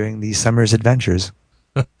burnt during the summer's adventures.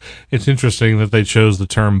 It's interesting that they chose the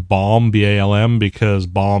term balm, B-A-L-M, because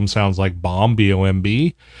balm sounds like bomb,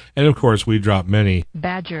 B-O-M-B. And of course, we drop many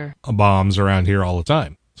Badger bombs around here all the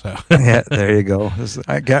time. So. Yeah, there you go.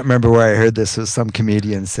 I can't remember where I heard this. Some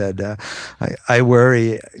comedian said, I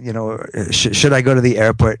worry, should I go to the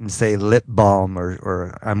airport and say lip balm,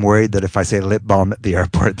 or I'm worried that if I say lip balm at the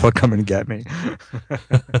airport, they'll come and get me.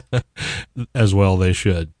 As well, they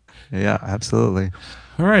should. Yeah, absolutely.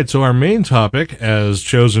 All right, so our main topic, as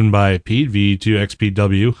chosen by Pete,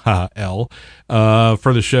 V2XPW,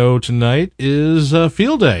 for the show tonight is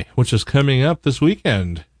Field Day, which is coming up this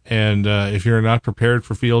weekend. And if you're not prepared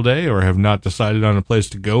for field day or have not decided on a place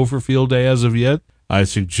to go for field day as of yet, I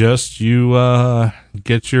suggest you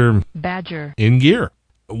get your Badger in gear.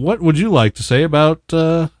 What would you like to say about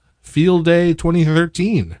Field Day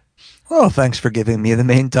 2013? Well, thanks for giving me the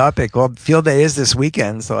main topic. Well, Field Day is this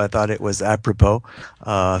weekend, so I thought it was apropos.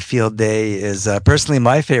 Field Day is personally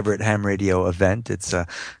my favorite ham radio event. It's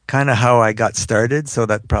kind of how I got started, so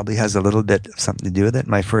that probably has a little bit of something to do with it.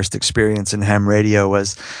 My first experience in ham radio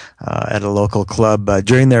was at a local club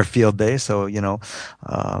during their Field Day, so, you know,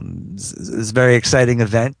 it's a very exciting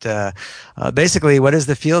event. Basically, what is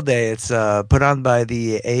the Field Day? It's put on by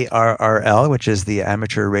the ARRL, which is the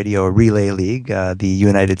Amateur Radio Relay League, the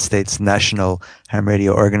United States National Ham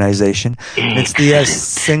Radio Organization. It's the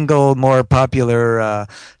single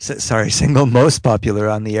most popular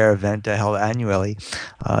on-the-air event held annually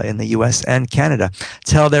in the U.S. and Canada. It's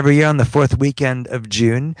held every year on the fourth weekend of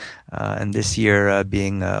June, and this year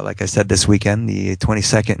being, like I said, this weekend, the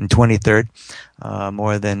 22nd and 23rd.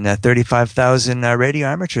 More than 35,000 radio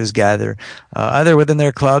amateurs gather, either within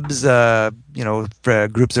their clubs, for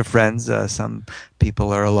groups of friends. Some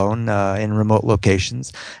people are alone in remote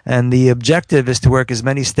locations. And the objective is to work as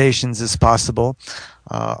many stations as possible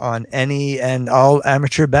on any and all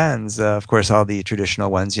amateur bands. Of course, all the traditional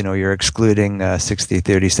ones, you're excluding 60,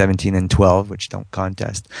 30, 17, and 12, which don't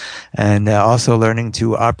contest. And also learning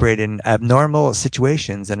to operate in abnormal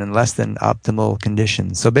situations and in less than optimal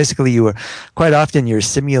conditions. So basically, quite often you're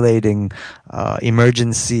simulating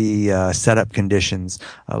emergency setup conditions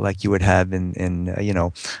like you would have in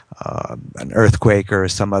an earthquake or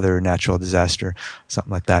some other natural disaster,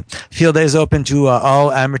 something like that. Field Day is open to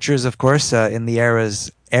all amateurs, of course, in the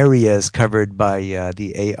areas covered by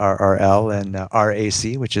the ARRL and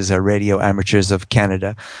RAC, which is Radio Amateurs of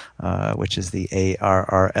Canada, which is the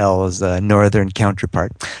ARRL's northern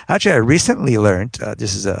counterpart. Actually, I recently learned,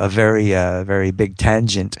 this is a very, very big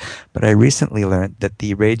tangent, but I recently learned that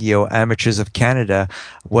the Radio Amateurs of Canada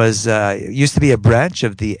used to be a branch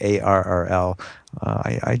of the ARRL.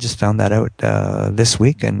 I just found that out this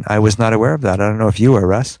week, and I was not aware of that. I don't know if you were,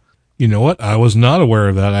 Russ. You know what? I was not aware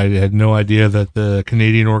of that. I had no idea that the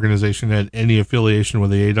Canadian organization had any affiliation with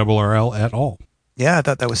the ARRL at all. Yeah, I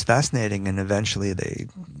thought that was fascinating, and eventually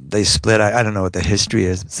they split. I don't know what the history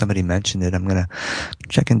is. Somebody mentioned it. I'm going to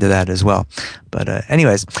check into that as well. But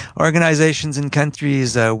anyways, organizations and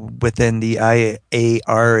countries within the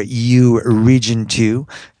IARU Region 2,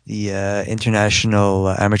 the International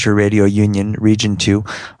Amateur Radio Union, Region 2,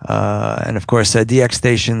 and of course, DX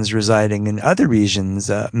stations residing in other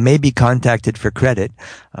regions may be contacted for credit,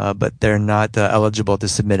 but they're not eligible to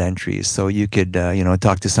submit entries. So you could,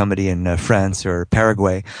 talk to somebody in France or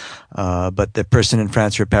Paraguay, but the person in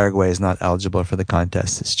France or Paraguay is not eligible for the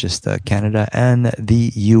contest. It's just Canada and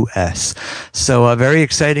the U.S. So a very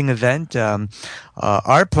exciting event.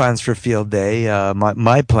 Our plans for Field Day,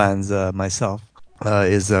 my plans myself,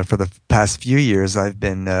 is for the past few years, I've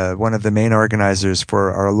been one of the main organizers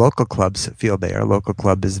for our local club's Field Day. Our local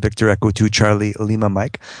club is Victor Echo 2 Charlie Lima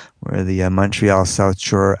Mike. We're the Montreal South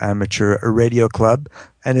Shore Amateur Radio Club,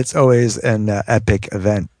 and it's always an epic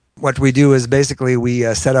event. What we do is basically we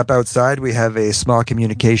set up outside. We have a small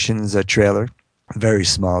communications trailer. Very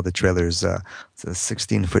small. The trailer's it's a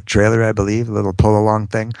 16-foot trailer, I believe, a little pull-along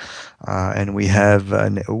thing. And we have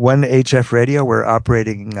one HF radio. We're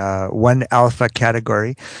operating one alpha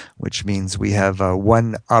category, which means we have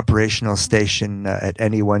one operational station at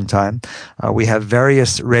any one time. We have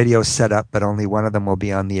various radios set up, but only one of them will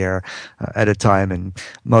be on the air at a time. And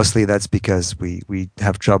mostly that's because we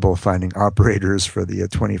have trouble finding operators for the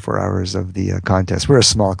 24 hours of the contest. We're a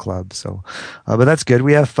small club, so but that's good.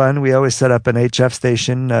 We have fun. We always set up an HF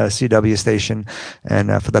station, CW station.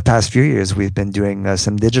 And for the past few years, we've been doing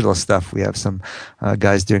some digital stuff. We have some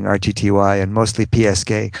guys doing RTTY and mostly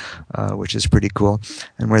PSK, which is pretty cool.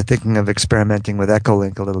 And we're thinking of experimenting with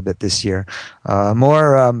Echolink a little bit this year.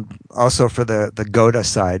 More also for the GOTA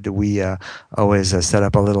side, we always set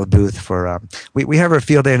up a little booth for. We have our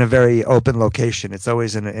Field Day in a very open location. It's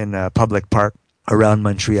always in a public park around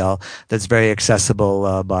Montreal that's very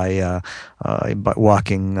accessible by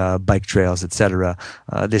walking, bike trails, etc.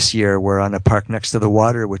 This year we're on a park next to the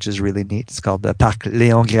water, which is really neat. It's called the Parc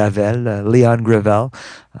Léon Gravel.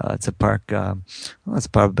 It's a park, it's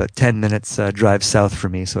probably about 10 minutes drive south for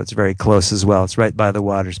me, so it's very close as well. It's right by the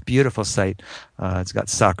water. It's a beautiful site. It's got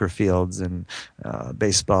soccer fields and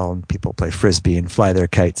baseball, and people play frisbee and fly their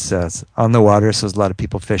kites on the water, so there's a lot of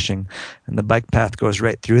people fishing. And the bike path goes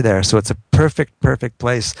right through there, so it's a perfect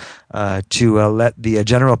place to let the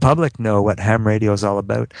general public know what ham radio is all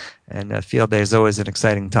about. And Field Day is always an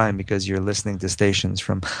exciting time because you're listening to stations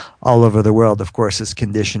from all over the world. Of course, as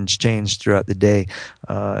conditions change throughout the day,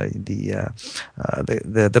 the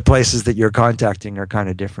places that you're contacting are kind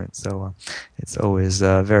of different. So it's always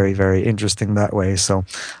very, very interesting that way. So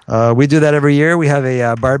we do that every year. We have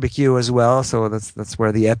a barbecue as well. So that's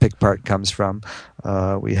where the epic part comes from.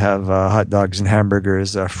 We have hot dogs and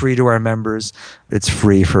hamburgers free to our members. It's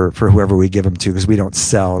free for whoever we give them to because we don't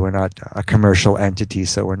sell. We're not a commercial entity,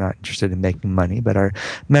 so we're not interested in making money. But our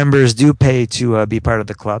members do pay to be part of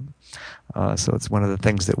the club. So it's one of the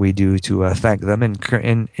things that we do to thank them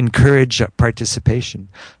and encourage participation.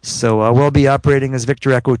 So we'll be operating as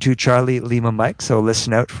Victor Echo 2 Charlie Lima Mike, so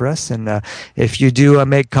listen out for us. And if you do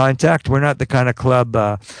make contact, we're not the kind of club,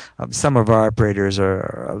 some of our operators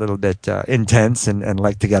are a little bit intense and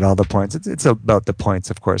like to get all the points. It's about the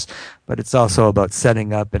points, of course, but it's also about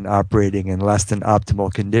setting up and operating in less than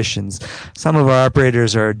optimal conditions. Some of our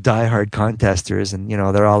operators are diehard contesters, and,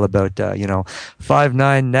 they're all about,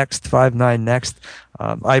 5-9 next, 5-9 next.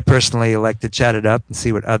 I personally like to chat it up and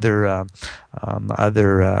see what other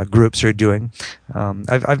groups are doing.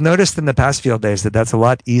 I've noticed in the past Field Days that's a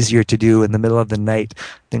lot easier to do in the middle of the night.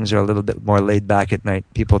 Things are a little bit more laid back at night.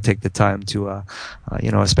 People take the time to,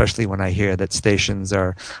 especially when I hear that stations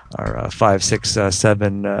are 5, 6,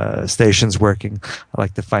 7 stations working. I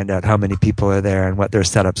like to find out how many people are there and what their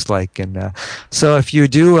setup's like. And so if you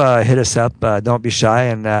do hit us up, don't be shy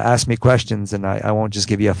and ask me questions. And I won't just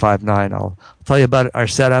give you a 5-9. I'll tell you about our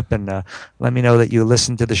setup and let me know that you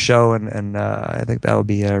listen to the show, and I think that will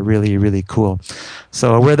be really, really cool.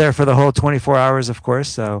 So we're there for the whole 24 hours, of course.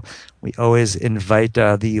 So we always invite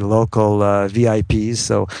the local VIPs,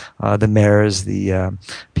 so the mayors, the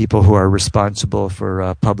people who are responsible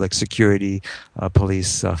for public security,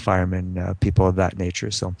 police, firemen, people of that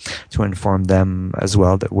nature. So to inform them as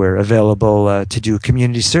well that we're available to do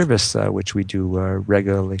community service, which we do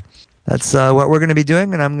regularly. That's what we're going to be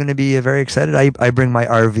doing, and I'm going to be very excited. I bring my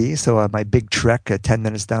RV, so my big Trek 10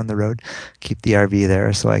 minutes down the road. Keep the RV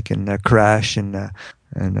there so I can crash and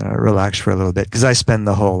relax for a little bit, because I spend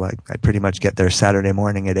the whole, I pretty much get there Saturday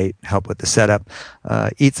morning at 8, help with the setup,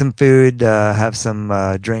 eat some food, have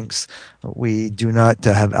some drinks. We do not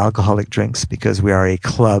have alcoholic drinks because we are a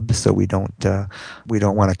club, so we don't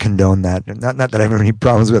want to condone that. Not that I have any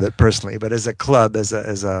problems with it personally, but as a club, as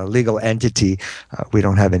a legal entity, we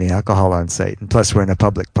don't have any alcohol on site. And plus, we're in a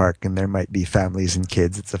public park, and there might be families and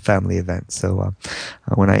kids. It's a family event. So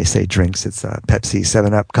when I say drinks, it's Pepsi,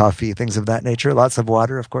 7-Up, coffee, things of that nature. Lots of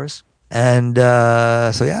water, of course. And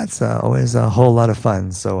so yeah, it's always a whole lot of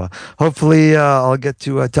fun. So hopefully I'll get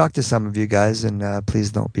to talk to some of you guys, and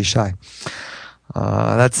please don't be shy.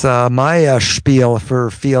 That's my spiel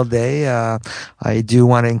for Field Day. I do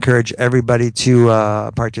want to encourage everybody to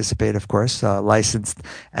participate, of course, licensed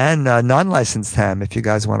and non-licensed ham. If you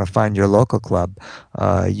guys want to find your local club,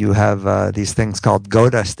 you have these things called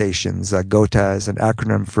GOTA stations. GOTA is an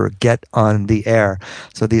acronym for Get on the Air.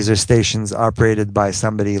 So these are stations operated by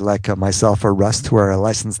somebody like myself or Rust, who are a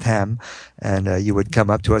licensed ham. And you would come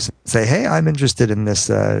up to us and say, hey, I'm interested in this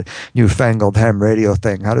newfangled ham radio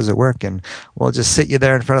thing. How does it work? And we'll just sit you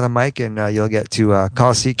there in front of the mic, and you'll get to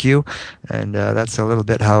call CQ. And that's a little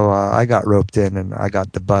bit how I got roped in, and I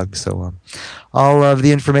got the bug. So all of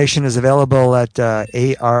the information is available at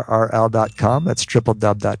arrl.com. That's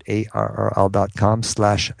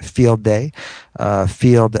www.arrl.com/field-day.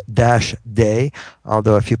 Field-day.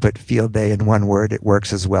 Although if you put Field Day in one word, it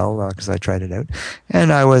works as well, because I tried it out.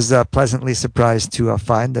 And I was pleasantly surprised to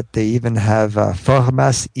find that they even have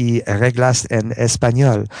formas y reglas en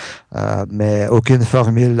espagnol, mais aucune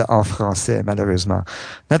formule en français, malheureusement.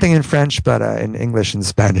 Nothing in French, but in English and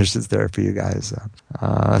Spanish is there for you guys.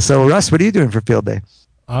 So Russ, what are you doing for Field Day?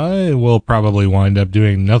 I will probably wind up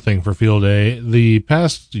doing nothing for Field Day. The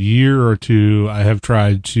past year or two, I have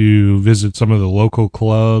tried to visit some of the local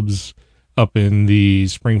clubs up in the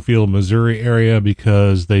Springfield, Missouri area,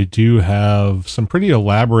 because they do have some pretty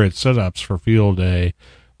elaborate setups for Field Day.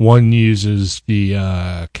 One uses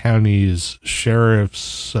the county's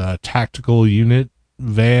sheriff's tactical unit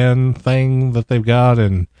van thing that they've got,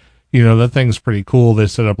 and that thing's pretty cool. They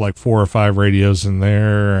set up like 4 or 5 radios in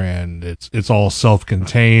there, and it's all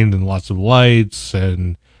self-contained and lots of lights,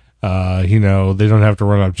 and they don't have to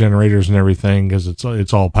run up generators and everything because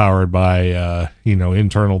it's all powered by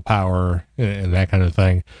internal power and that kind of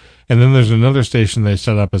thing. And then there's another station they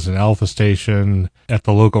set up as an alpha station at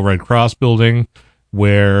the local Red Cross building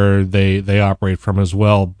where they operate from as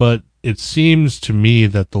well. But it seems to me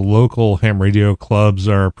that the local ham radio clubs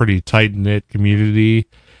are a pretty tight-knit community.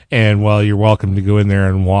 And while you're welcome to go in there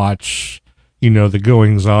and watch, the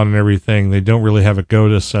goings on and everything. They don't really have a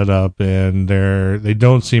GOTA set up, and they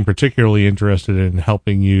don't seem particularly interested in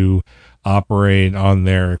helping you operate on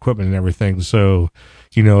their equipment and everything. So,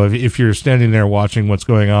 if you're standing there watching what's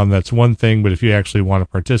going on, that's one thing, but if you actually want to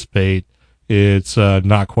participate, it's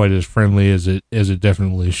not quite as friendly as it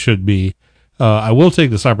definitely should be. I will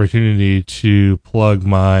take this opportunity to plug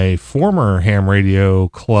my former ham radio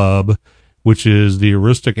club, which is the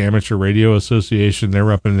Aroostook Amateur Radio Association.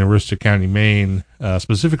 They're up in Aroostook County, Maine,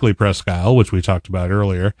 specifically Presque Isle, which we talked about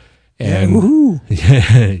earlier. And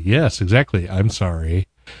yes, exactly. I'm sorry.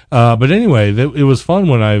 But anyway, it was fun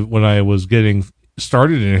when I was getting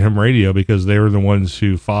started in ham radio, because they were the ones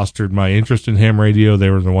who fostered my interest in ham radio.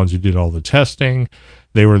 They were the ones who did all the testing.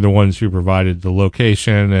 They were the ones who provided the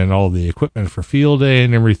location and all the equipment for field day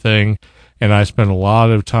and everything. And I spent a lot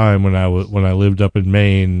of time when I lived up in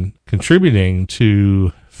Maine contributing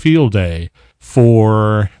to field day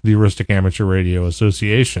for the Aroostook Amateur Radio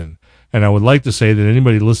Association. And I would like to say that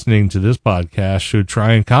anybody listening to this podcast should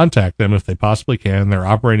try and contact them if they possibly can. They're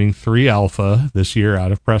operating 3 Alpha this year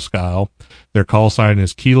out of Presque Isle. Their call sign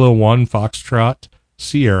is Kilo 1 Foxtrot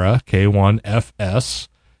Sierra K1FS.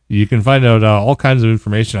 You can find out all kinds of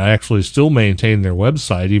information. I actually still maintain their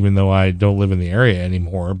website, even though I don't live in the area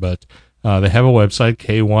anymore. But they have a website,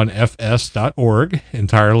 k1fs.org,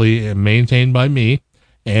 entirely maintained by me.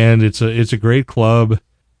 And it's a great club.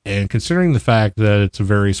 And considering the fact that it's a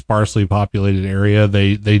very sparsely populated area,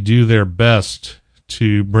 they do their best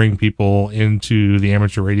to bring people into the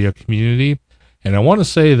amateur radio community. And I want to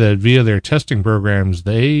say that via their testing programs,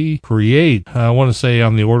 they create, I want to say,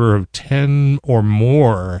 on the order of 10 or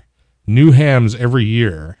more new hams every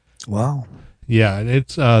year. Wow. Yeah, and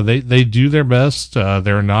it's they do their best. They're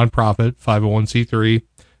a nonprofit,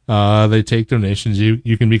 501c3. They take donations.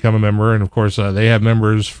 You can become a member, and of course, they have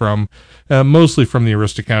members from mostly from the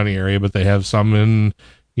Aroostook County area, but they have some in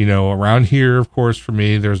around here. Of course, for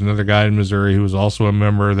me, there's another guy in Missouri who is also a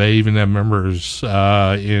member. They even have members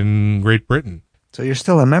in Great Britain. So you're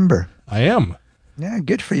still a member? I am. Yeah,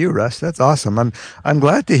 good for you, Russ. That's awesome. I'm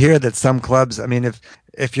glad to hear that some clubs. I mean,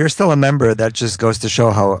 if you're still a member, that just goes to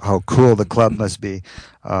show how cool the club must be.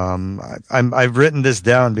 I've written this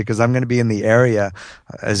down because I'm going to be in the area,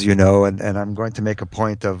 as you know, and I'm going to make a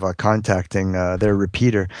point of contacting their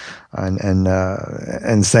repeater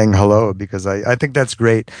and saying hello, because I think that's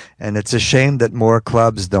great, and it's a shame that more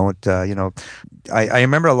clubs don't. I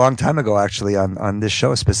remember a long time ago, actually, on this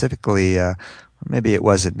show specifically. Maybe it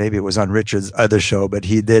wasn't. Maybe it was on Richard's other show, but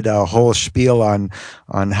he did a whole spiel on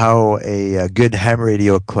how a good ham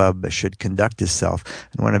radio club should conduct itself.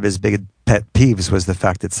 And one of his big pet peeves was the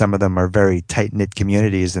fact that some of them are very tight-knit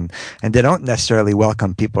communities, and they don't necessarily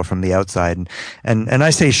welcome people from the outside. And I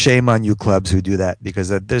say shame on you clubs who do that, because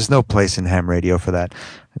there's no place in ham radio for that.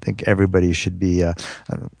 I think everybody should be.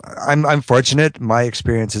 I'm fortunate. My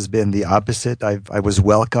experience has been the opposite. I was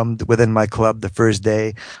welcomed within my club the first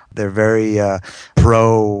day. They're very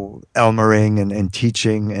pro Elmering and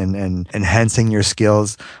teaching and enhancing your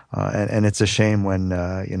skills. And it's a shame when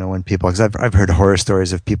when people, because I've heard horror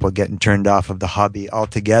stories of people getting turned off of the hobby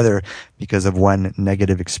altogether because of one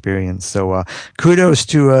negative experience. So kudos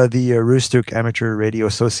to the Aroostook Amateur Radio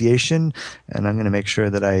Association, and I'm going to make sure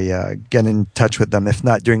that I get in touch with them, if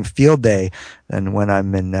not during field day, then when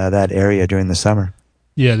I'm in that area during the summer.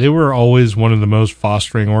 Yeah, they were always one of the most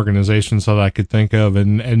fostering organizations that I could think of,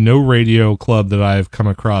 and no radio club that I've come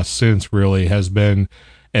across since really has been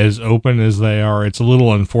as open as they are. It's a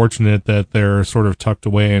little unfortunate that they're sort of tucked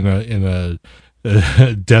away in a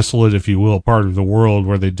desolate, if you will, part of the world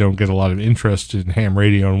where they don't get a lot of interest in ham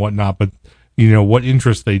radio and whatnot, but what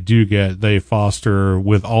interest they do get, they foster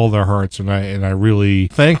with all their hearts, and I really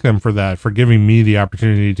thank them for that, for giving me the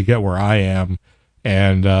opportunity to get where I am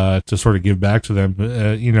and to sort of give back to them,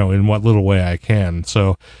 in what little way I can.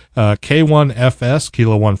 So K1FS,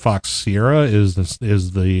 Kilo 1 Fox Sierra, is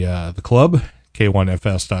the club,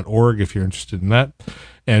 k1fs.org if you're interested in that.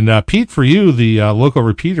 And Pete, for you, the local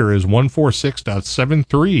repeater is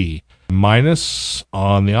 146.73, minus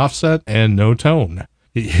on the offset and no tone.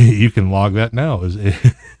 You can log that now.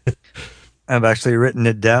 I've actually written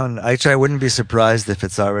it down. Actually, I wouldn't be surprised if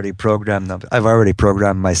it's already programmed. I've already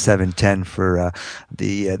programmed my 710 for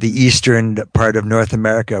the eastern part of North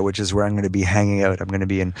America, which is where I'm going to be hanging out. I'm going to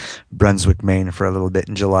be in Brunswick, Maine for a little bit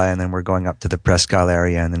in July, and then we're going up to the Presque Isle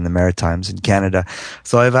area and then the Maritimes in Canada.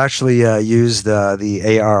 So I've actually used the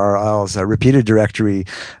ARRL's repeater directory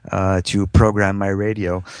to program my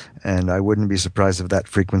radio, and I wouldn't be surprised if that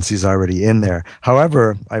frequency is already in there.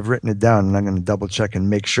 However, I've written it down, and I'm going to double check and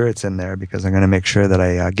make sure it's in there, because shows. I'm going to make sure that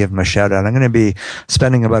I give them a shout out. I'm going to be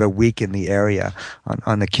spending about a week in the area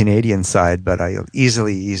on the Canadian side, but I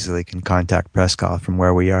easily can contact Prescott from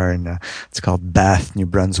where we are. And it's called Bath, New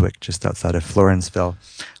Brunswick, just outside of Florenceville,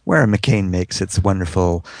 where McCain makes its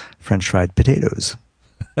wonderful French fried potatoes.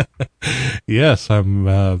 Yes, I'm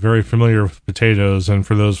very familiar with potatoes, and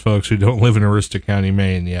for those folks who don't live in Aroostook County,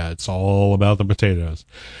 Maine, yeah, it's all about the potatoes.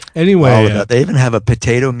 Anyway, they even have a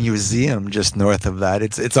potato museum just north of that.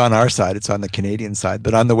 It's on our side, it's on the Canadian side,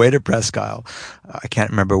 but on the way to Presque Isle, I can't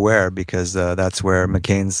remember where, because that's where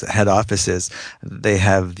McCain's head office is. They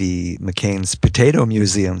have the McCain's Potato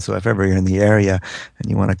Museum, so if ever you're in the area and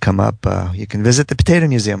you want to come up, you can visit the Potato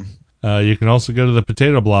Museum. You can also go to the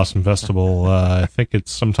Potato Blossom Festival. I think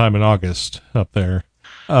it's sometime in August up there.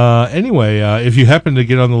 Anyway, if you happen to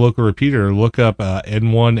get on the local repeater, look up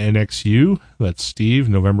N1NXU. That's Steve,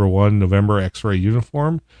 November 1, November X-ray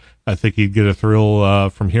uniform. I think he'd get a thrill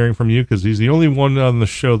from hearing from you, because he's the only one on the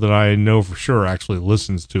show that I know for sure actually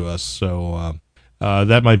listens to us. So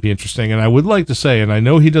that might be interesting. And I would like to say, and I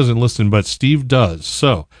know he doesn't listen, but Steve does.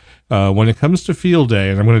 So when it comes to Field Day,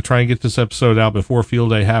 and I'm going to try and get this episode out before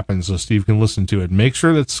Field Day happens so Steve can listen to it, make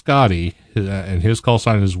sure that Scotty, and his call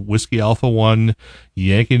sign is Whiskey Alpha 1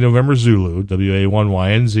 Yankee November Zulu,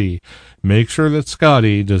 WA1YNZ, make sure that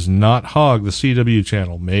Scotty does not hog the CW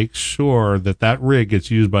channel. Make sure that that rig gets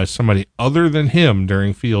used by somebody other than him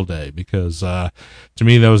during Field Day, because to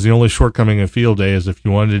me that was the only shortcoming of Field Day, is if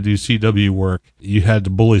you wanted to do CW work, you had to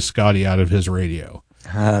bully Scotty out of his radio.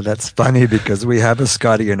 That's funny, because we have a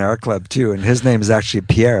Scotty in our club too, and his name is actually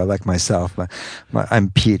Pierre, like myself. I'm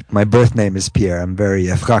Pete. My birth name is Pierre. I'm very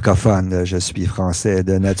francophone. Je suis français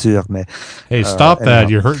de nature. Mais, hey, stop that.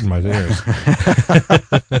 You're hurting my ears.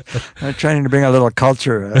 I'm trying to bring a little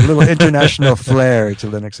culture, a little international flair to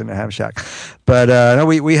Linux in a Ham Shack. But no,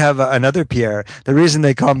 we have another Pierre. The reason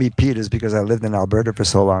they call me Pete is because I lived in Alberta for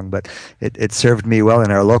so long, but it served me well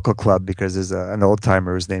in our local club, because there's an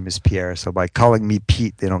old-timer whose name is Pierre. So by calling me Pete,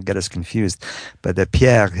 they don't get us confused. But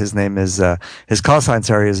Pierre, his name is, his call sign,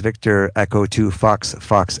 is Victor Echo 2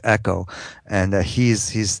 Fox Echo. And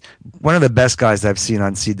he's one of the best guys I've seen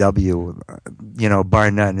on CW, bar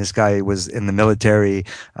none. This guy was in the military.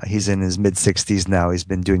 He's in his mid-60s now. He's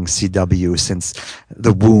been doing CW since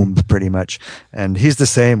the womb, pretty much. And he's the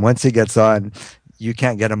same. Once he gets on, you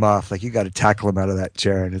can't get him off. Like, you got to tackle him out of that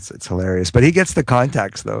chair, and it's hilarious. But he gets the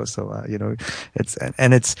contacts though, so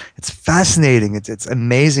it's fascinating. It's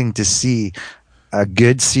amazing to see a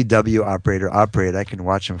good CW operator operate. I can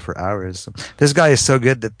watch him for hours. This guy is so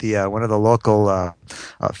good that the one of the local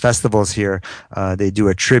festivals here, they do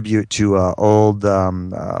a tribute to old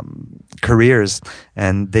careers,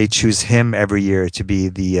 and they choose him every year to be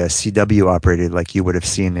the CW operator, like you would have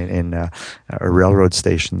seen in a railroad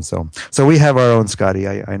station. So we have our own Scotty.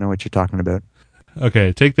 I know what you're talking about.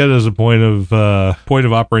 Okay, take that as a point of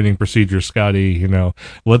operating procedure, Scotty.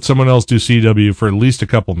 Let someone else do CW for at least a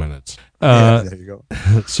couple minutes. There you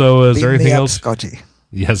go. So is there anything else? Scotty.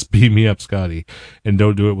 Yes, beat me up, Scotty, and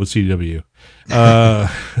don't do it with CW.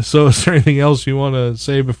 So is there anything else you want to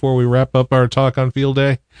say before we wrap up our talk on Field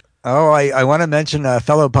Day? Oh, I want to mention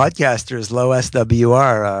fellow podcasters, Low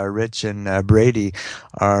SWR, Rich and Brady,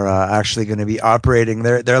 are actually going to be operating.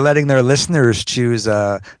 They're letting their listeners choose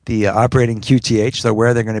the operating QTH, so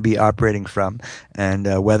where they're going to be operating from,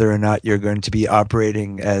 and whether or not you're going to be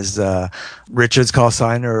operating as Richard's call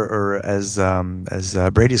sign or as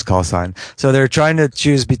Brady's call sign. So they're trying to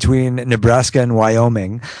choose between Nebraska and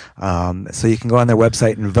Wyoming. So you can go on their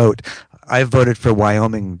website and vote. I voted for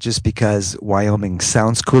Wyoming just because Wyoming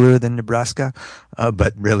sounds cooler than Nebraska,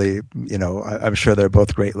 but really, I'm sure they're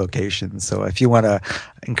both great locations. So if you want to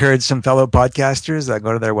encourage some fellow podcasters,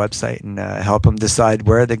 go to their website and help them decide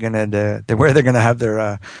where they're gonna have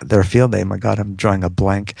their field day. My God, I'm drawing a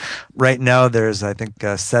blank. Right now, there's I think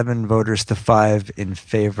 7 voters to 5 in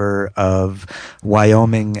favor of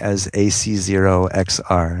Wyoming as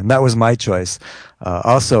AC0XR, and that was my choice.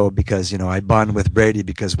 Also because, I bond with Brady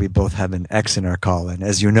because we both have an X in our call. And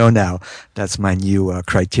as you know now, that's my new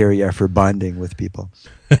criteria for bonding with people.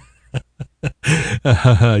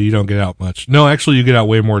 You don't get out much. No, actually, you get out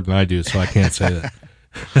way more than I do, so I can't say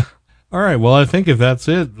that. All right, well, I think if that's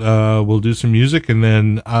it, we'll do some music, and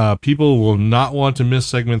then people will not want to miss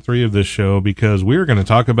segment 3 of this show, because we're going to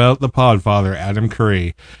talk about the Podfather, Adam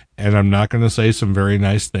Curry, and I'm not going to say some very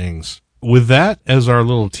nice things. With that as our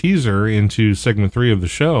little teaser into segment 3 of the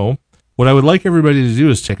show, what I would like everybody to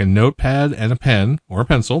do is take a notepad and a pen or a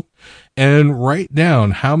pencil and write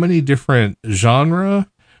down how many different genre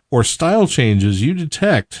or style changes you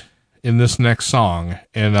detect in this next song.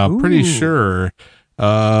 And I'm pretty sure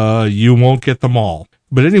you won't get them all.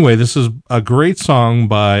 But anyway, this is a great song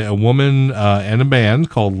by a woman and a band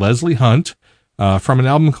called Leslie Hunt from an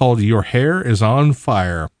album called Your Hair is on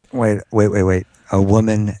Fire. Wait. A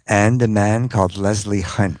woman and a man called Leslie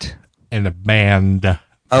Hunt. And a band.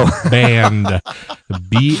 Oh. Band.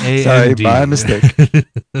 B-A-N-D. Sorry, my mistake.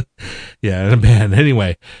 Yeah, and a band.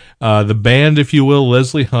 Anyway, the band, if you will,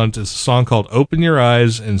 Leslie Hunt, is a song called Open Your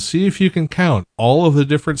Eyes and see if you can count all of the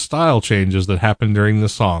different style changes that happen during the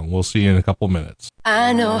song. We'll see you in a couple minutes.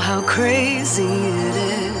 I know how crazy it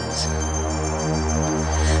is,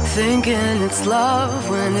 thinking it's love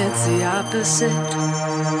when it's the opposite.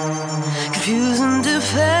 Confusing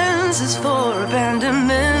defenses for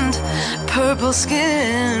abandonment. Purple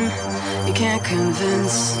skin, you can't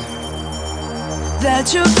convince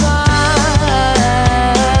that you're fine,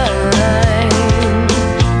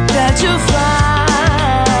 that you're fine.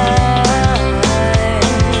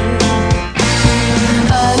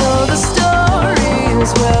 I know the story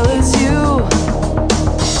as well as you.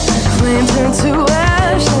 Flames into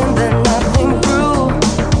ash and then nothing grew.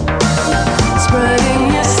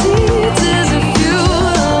 Spreading your seeds is a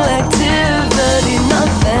futile activity.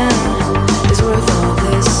 Nothing is worth all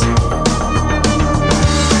this.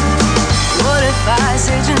 What if I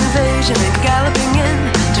sage an invasion and galloping in,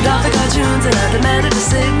 turned off the cartoons and I demanded a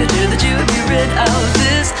signature that you would be rid of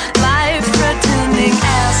this life-threatening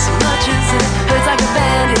ass. Much as it hurts like a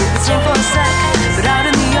band, you the sting for a sec, but out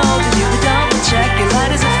in the open you would double check. You're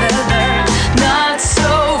light as a feather, not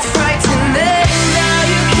so frightening. Now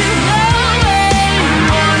you can go where you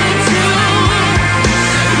wanted to.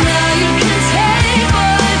 Now you can take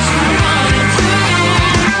what you wanted to.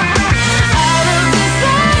 Out of this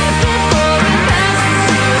life before it passes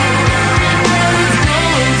you, and it's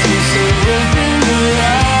going to, so open your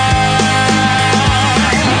eyes.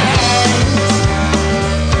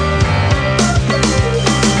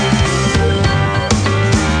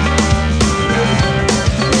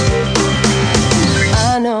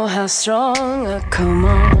 I know how strong I come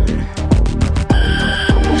on.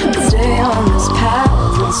 Stay on this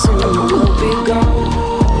path and soon we'll be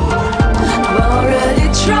gone. I've already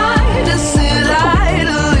tried to sit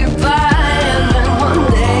idly by, and then one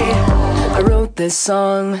day I wrote this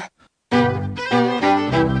song.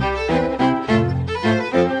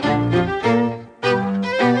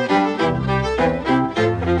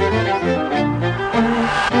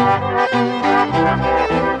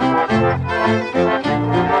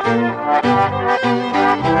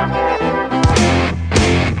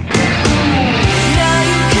 Now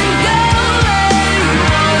you can go where you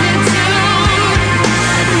wanted to.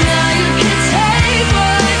 Now you can take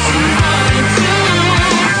what you wanted to.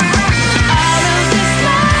 Out of this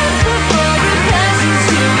life before it passes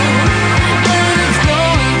you, and it's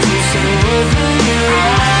going to, so open your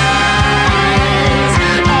eyes.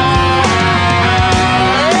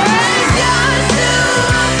 Yours to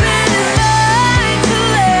open and mine to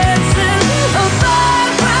listen. A far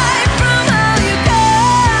cry from how you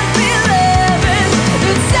can't be living.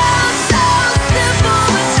 It sounds so simple,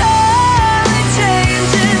 but totally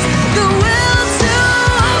changes the will to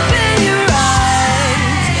open your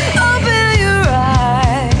eyes. Open your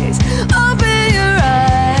eyes. Open your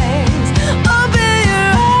eyes. Open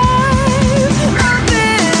your eyes.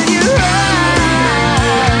 Open your eyes.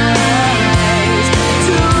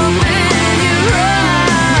 To open your eyes.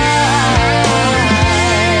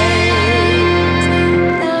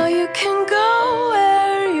 Now you can go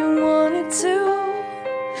where you wanted to.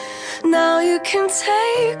 Now you can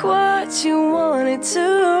take what you wanted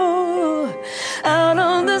to. Out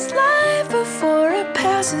of this life before it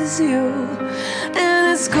passes you,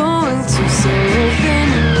 and it's going to, so open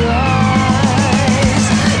your eyes.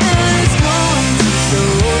 And it's going to, so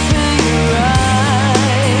open your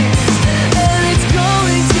eyes. And it's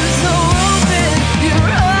going to, so open your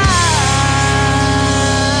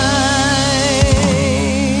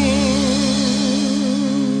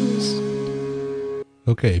eyes.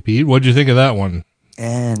 Okay, Pete, what'd you think of that one?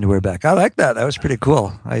 And we're back. I like that. That was pretty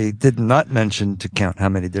cool. I did not mention to count how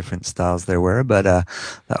many different styles there were, but that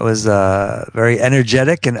was very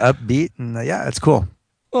energetic and upbeat. And yeah, it's cool.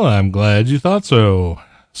 Well, I'm glad you thought so.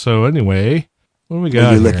 So anyway, what do we got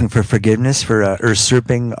Are you here? looking for forgiveness for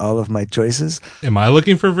usurping all of my choices? Am I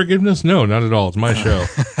looking for forgiveness? No, not at all. It's my show.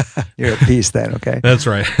 You're at peace then, okay? That's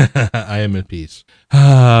right. I am at peace.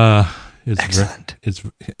 It's Excellent. It's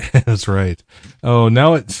that's right. Oh,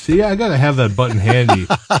 now see, I gotta have that button handy.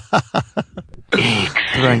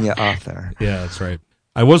 Throwing you off there. Yeah, that's right.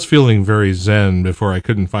 I was feeling very zen before I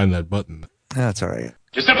couldn't find that button. That's all right.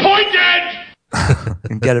 Disappointed! You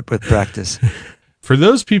can get it with practice. For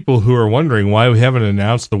those people who are wondering why we haven't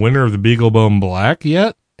announced the winner of the Beaglebone Black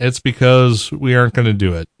yet, it's because we aren't going to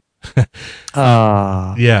do it.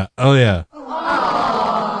 Yeah. Oh, yeah.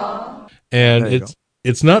 And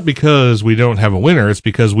it's not because we don't have a winner. It's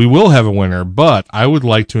because we will have a winner. But I would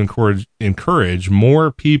like to encourage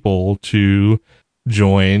more people to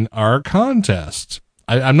join our contest.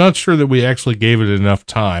 I'm not sure that we actually gave it enough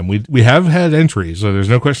time. We have had entries, so there's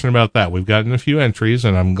no question about that. We've gotten a few entries,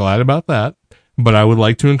 and I'm glad about that. But I would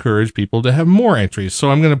like to encourage people to have more entries. So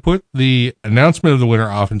I'm going to put the announcement of the winner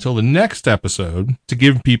off until the next episode to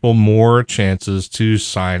give people more chances to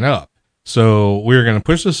sign up. So we're going to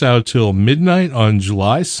push this out till midnight on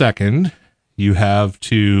July 2nd. You have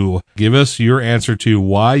to give us your answer to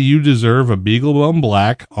why you deserve a Beagle Bum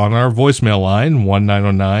Black on our voicemail line,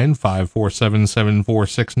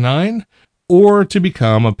 1-909-547-7469, or to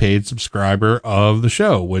become a paid subscriber of the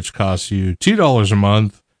show, which costs you $2 a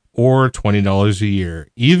month or $20 a year.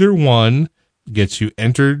 Either one gets you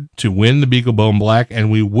entered to win the Beagle Bum Black,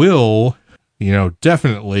 and we will,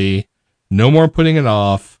 definitely, no more putting it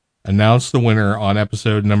off, announce the winner on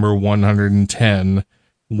episode number 110,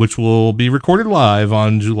 which will be recorded live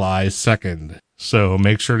on July 2nd. So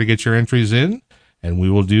make sure to get your entries in, and we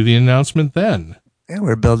will do the announcement then. Yeah,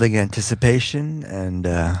 we're building anticipation and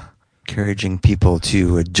encouraging people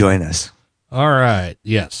to join us. All right.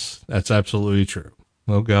 Yes, that's absolutely true.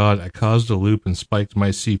 Oh, God, I caused a loop and spiked my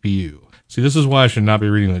CPU. See, this is why I should not be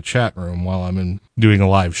reading the chat room while I'm doing a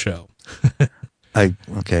live show.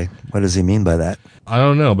 Okay. What does he mean by that? I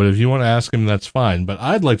don't know, but if you want to ask him, that's fine. But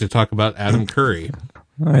I'd like to talk about Adam Curry.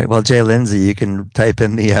 All right. Well, Jay Lindsay, you can type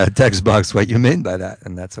in the text box what you mean by that,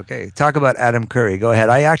 and that's okay. Talk about Adam Curry. Go ahead.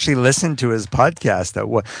 I actually listened to his podcast,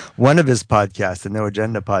 one of his podcasts, the No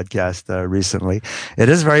Agenda podcast, recently. It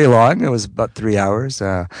is very long. It was about 3 hours.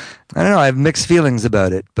 I don't know. I have mixed feelings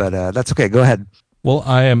about it, but that's okay. Go ahead. Well,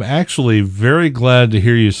 I am actually very glad to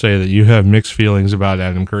hear you say that you have mixed feelings about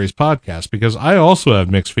Adam Curry's podcast, because I also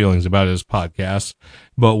have mixed feelings about his podcast.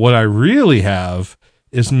 But what I really have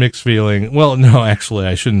is mixed feeling. Well, no, actually,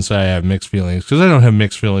 I shouldn't say I have mixed feelings, because I don't have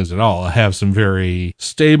mixed feelings at all. I have some very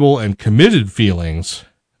stable and committed feelings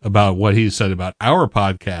about what he said about our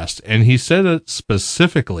podcast, and he said it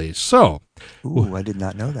specifically. So, ooh, I did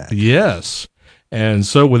not know that. Yes. And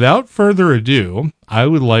so without further ado, I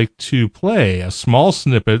would like to play a small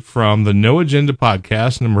snippet from the No Agenda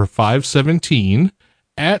podcast number 517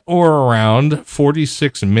 at or around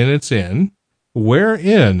 46 minutes in,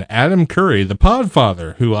 wherein Adam Curry, the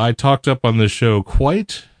Podfather, who I talked up on this show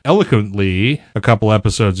quite eloquently a couple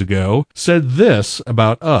episodes ago, said this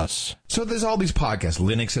about us. So there's all these podcasts,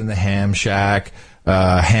 Linux in the Ham Shack,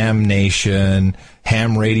 Ham Nation,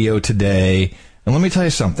 Ham Radio Today. And let me tell you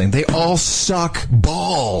something. They all suck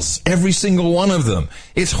balls. Every single one of them.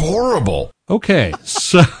 It's horrible. Okay,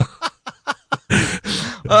 so...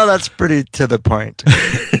 Well, that's pretty to the point.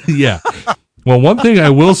 Yeah. Well, one thing I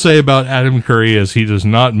will say about Adam Curry is he does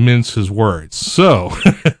not mince his words. So,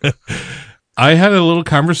 I had a little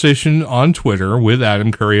conversation on Twitter with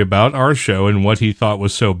Adam Curry about our show and what he thought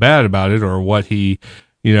was so bad about it, or what he...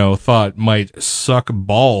 thought might suck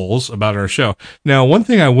balls about our show. Now, one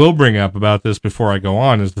thing I will bring up about this before I go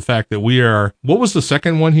on is the fact that we are, what was the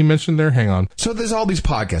second one he mentioned there? Hang on. So there's all these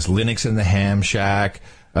podcasts, Linux in the Ham Shack,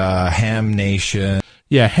 Ham Nation.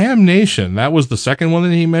 Yeah, Ham Nation. That was the second one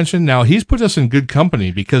that he mentioned. Now, he's put us in good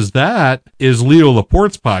company, because that is Leo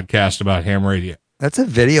Laporte's podcast about ham radio. That's a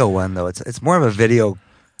video one, though. It's more of a video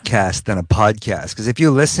cast than a podcast, because if you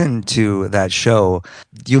listen to that show,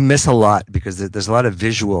 you miss a lot, because there's a lot of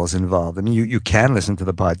visuals involved. I mean, you can listen to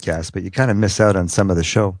the podcast, but you kind of miss out on some of the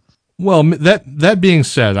show. Well, that being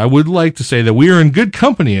said, I would like to say that we are in good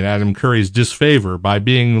company in Adam Curry's disfavor by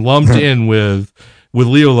being lumped in with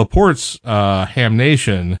Leo Laporte's Ham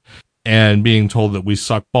Nation and being told that we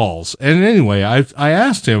suck balls. And anyway, I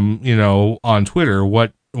asked him, on Twitter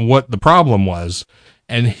what the problem was.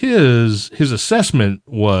 And his assessment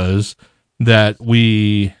was that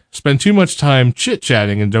we spend too much time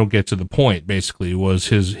chit-chatting and don't get to the point, basically, was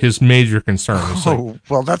his major concern.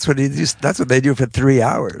 Well, that's what they do for 3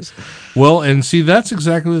 hours. Well, and see, that's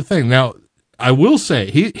exactly the thing. Now, I will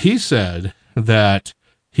say, he said that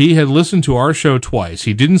he had listened to our show twice.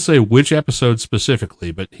 He didn't say which episode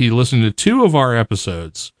specifically, but he listened to 2 of our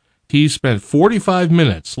episodes. He spent 45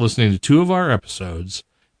 minutes listening to 2 of our episodes,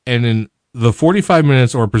 and in the 45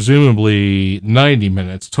 minutes, or presumably 90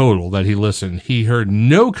 minutes total that he listened, he heard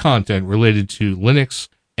no content related to Linux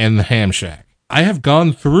and the Ham Shack. I have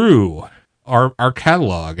gone through our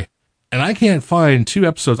catalog, and I can't find 2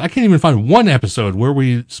 episodes. I can't even find 1 episode where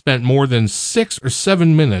we spent more than 6 or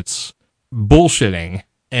 7 minutes bullshitting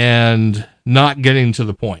and not getting to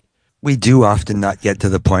the point. We do often not get to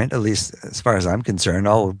the point, at least as far as I'm concerned.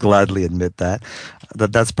 I'll gladly admit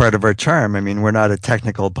that's part of our charm. I mean, we're not a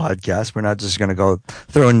technical podcast. We're not just going to go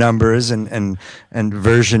throw numbers and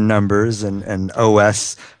version numbers and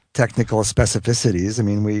OS technical specificities. I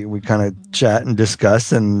mean, we kind of chat and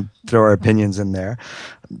discuss and throw our opinions in there.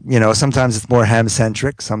 You know, sometimes it's more ham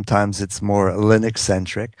centric, sometimes it's more Linux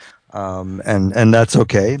centric, and that's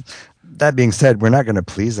okay. That being said, we're not going to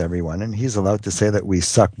please everyone, and he's allowed to say that we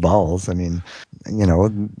suck balls. I mean, you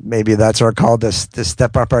know, maybe that's our call to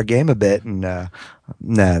step up our game a bit. And no,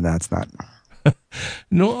 it's not.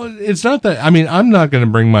 No, it's not that. I mean, I'm not going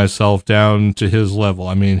to bring myself down to his level.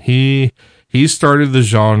 I mean, he started the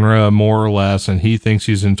genre more or less, and he thinks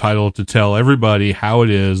he's entitled to tell everybody how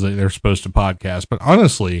it is that they're supposed to podcast. But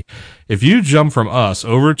honestly, if you jump from us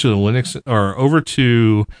over to the Linux or over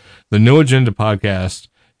to the No Agenda podcast,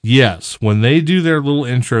 yes, when they do their little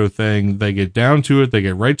intro thing, they get down to it, they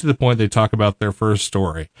get right to the point, they talk about their first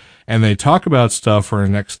story, and they talk about stuff for the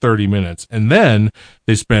next 30 minutes, and then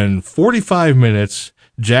they spend 45 minutes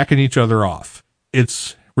jacking each other off.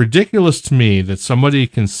 It's ridiculous to me that somebody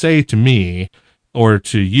can say to me, or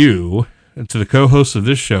to you, to the co-hosts of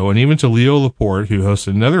this show, and even to Leo Laporte, who hosts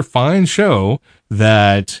another fine show,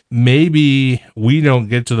 that maybe we don't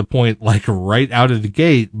get to the point like right out of the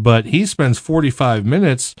gate, but he spends 45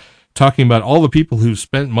 minutes talking about all the people who've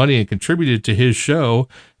spent money and contributed to his show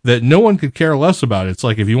that no one could care less about. It's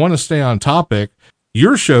like, if you want to stay on topic,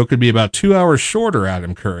 your show could be about 2 hours shorter,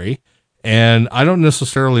 Adam Curry, and I don't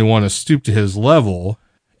necessarily want to stoop to his level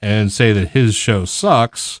and say that his show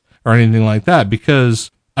sucks or anything like that, because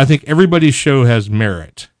I think everybody's show has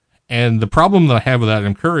merit. And the problem that I have with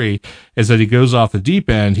Adam Curry is that he goes off the deep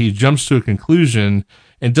end, he jumps to a conclusion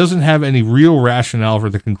and doesn't have any real rationale for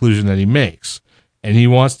the conclusion that he makes. And he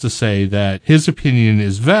wants to say that his opinion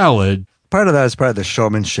is valid. Part of that is part of the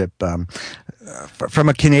showmanship. From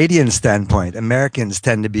a Canadian standpoint, Americans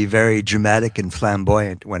tend to be very dramatic and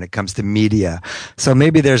flamboyant when it comes to media. So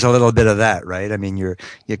maybe there's a little bit of that, right? I mean, you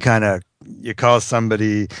tell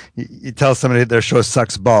somebody their show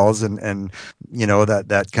sucks balls, and you know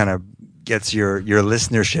that kind of gets your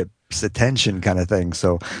listenership's attention, kind of thing.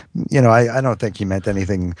 So, you know, I don't think he meant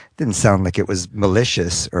anything. Didn't sound like it was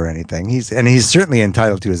malicious or anything. He's certainly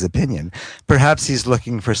entitled to his opinion. Perhaps he's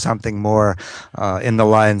looking for something more in the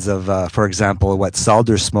lines of, for example, what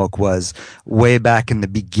Solder Smoke was way back in the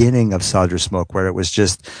beginning of Solder Smoke, where it was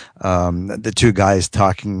just the two guys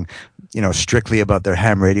talking, you know, strictly about their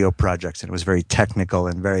ham radio projects, and it was very technical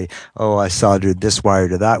and very, I soldered this wire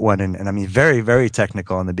to that one, and I mean, very, very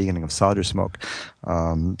technical in the beginning of Solder Smoke.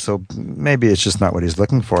 So maybe it's just not what he's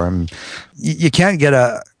looking for. I mean, you can't get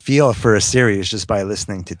a feel for a series just by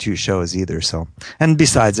listening to two shows either. So, and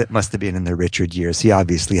besides, it must have been in the Richard years. He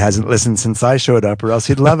obviously hasn't listened since I showed up, or else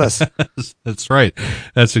he'd love us. That's right.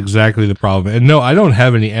 That's exactly the problem. And no, I don't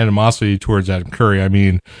have any animosity towards Adam Curry. I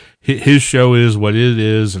mean, his show is what it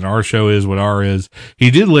is, and our show is what ours is.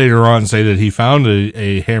 He did later on say that he found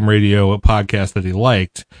a ham radio podcast that he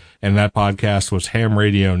liked, and that podcast was Ham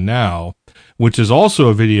Radio Now, which is also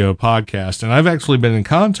a video podcast. And I've actually been in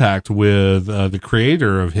contact with the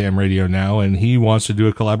creator of Ham Radio Now, and he wants to do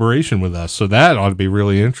a collaboration with us. So that ought to be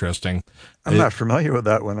really interesting. I'm not familiar with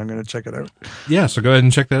that one. I'm going to check it out. Yeah, so go ahead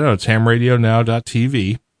and check that out. It's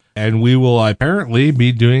hamradionow.tv. And we will apparently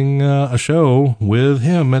be doing a show with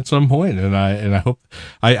him at some point. And I hope,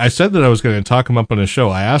 I said that I was going to talk him up on a show.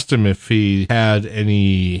 I asked him if he had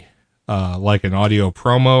any, like an audio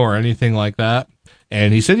promo or anything like that.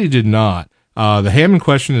 And he said he did not. The ham in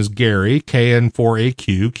question is Gary,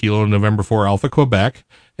 KN4AQ, Kilo November 4 Alpha, Quebec.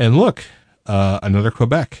 And look, another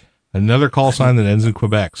Quebec, another call sign that ends in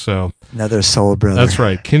Quebec. So another soul brother. That's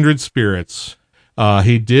right. Kindred spirits.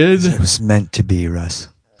 He did. It was meant to be, Russ.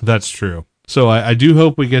 That's true. So I do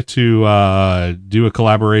hope we get to do a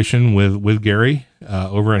collaboration with Gary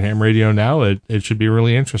over at Ham Radio Now. It should be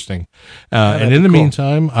really interesting. And in the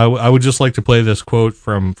meantime, I would just like to play this quote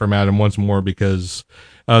from Adam once more, because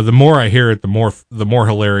the more I hear it, the more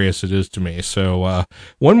hilarious it is to me. So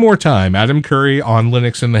one more time, Adam Curry on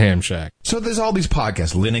Linux in the Ham Shack. So there's all these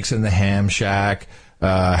podcasts, Linux in the Ham Shack,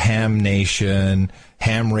 Ham Nation,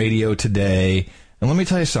 Ham Radio Today. And let me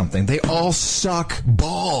tell you something. They all suck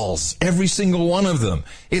balls. Every single one of them.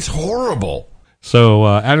 It's horrible. So,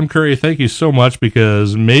 Adam Curry, thank you so much,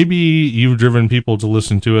 because maybe you've driven people to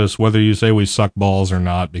listen to us, whether you say we suck balls or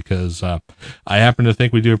not, because I happen to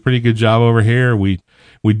think we do a pretty good job over here. We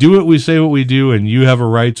do what we say what we do, and you have a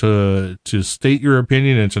right to state your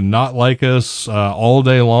opinion and to not like us all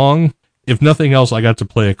day long. If nothing else, I got to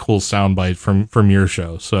play a cool soundbite from your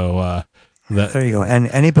show. So, There you go. And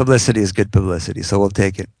any publicity is good publicity, so we'll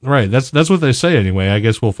take it. Right. That's what they say anyway. I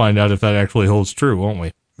guess we'll find out if that actually holds true, won't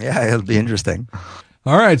we? Yeah, it'll be interesting.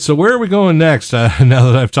 All right. So where are we going next? Now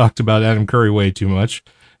that I've talked about Adam Curry way too much,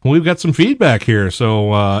 we've got some feedback here.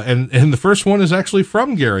 So, and the first one is actually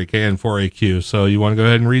from Gary KN4AQ. So you want to go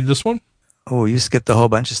ahead and read this one? Oh, you skipped a whole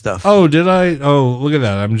bunch of stuff. Oh, did I? Oh, look at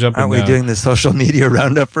that. I'm jumping. Aren't we down. doing the social media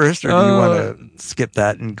roundup first, or do you want to skip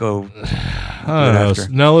that and go after?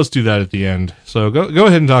 No, let's do that at the end. So go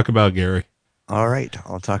ahead and talk about Gary. All right,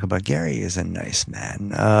 I'll talk about Gary. Is a nice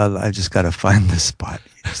man. I just got to find the spot.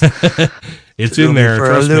 It's in there. For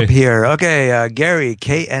Trust a loop me. here. Okay, Gary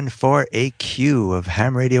KN4AQ of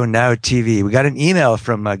Ham Radio Now TV. We got an email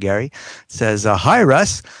from Gary. It says, "Hi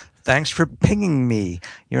Russ, thanks for pinging me.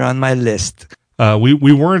 You're on my list."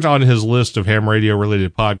 We weren't on his list of ham radio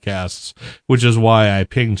related podcasts, which is why I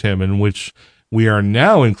pinged him, and which we are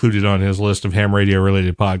now included on his list of ham radio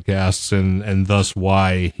related podcasts, and thus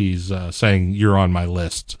why he's saying you're on my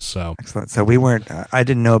list. So Excellent. So we weren't. I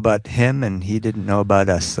didn't know about him, and he didn't know about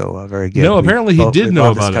us. So very good. no, apparently he did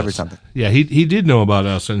know about discovered us. something. Yeah, he did know about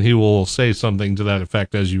us, and he will say something to that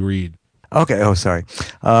effect as you read. Okay. Oh, sorry.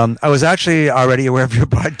 I was actually already aware of your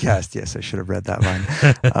podcast. Yes, I should have read that line.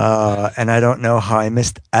 And I don't know how I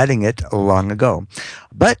missed adding it long ago,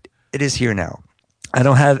 but it is here now. I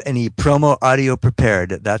don't have any promo audio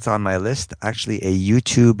prepared. That's on my list. Actually, a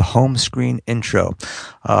YouTube home screen intro.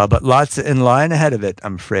 But lots in line ahead of it,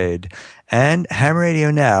 I'm afraid. And Ham Radio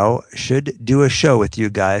Now should do a show with you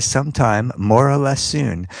guys sometime more or less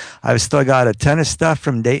soon. I've still got a ton of stuff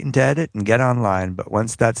from Dayton to edit and get online, but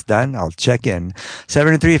once that's done, I'll check in.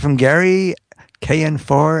 7-3 from Gary,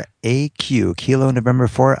 KN4AQ, Kilo November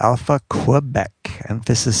 4 Alpha, Quebec.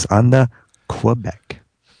 Emphasis on the Quebec.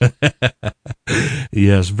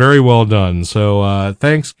 Yes, very well done. So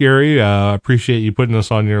thanks, Gary. Appreciate you putting us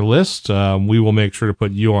on your list. We will make sure to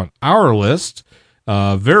put you on our list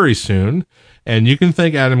very soon. And you can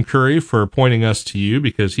thank Adam Curry for pointing us to you,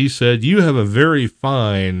 because he said you have a very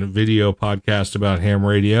fine video podcast about ham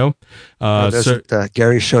radio.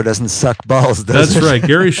 Gary's show doesn't suck balls, does That's it? right.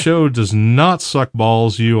 Gary's show does not suck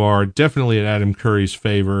balls. You are definitely in Adam Curry's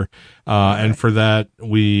favor. And for that,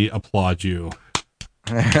 we applaud you.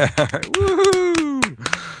 Woohoo!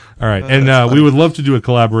 All right. And we would love to do a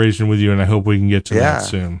collaboration with you, and I hope we can get to that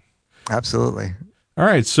soon. Absolutely. All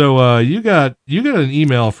right. So you got an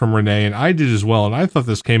email from Renee, and I did as well. And I thought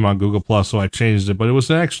this came on Google Plus, so I changed it, but it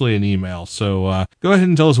was actually an email. So go ahead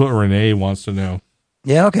and tell us what Renee wants to know.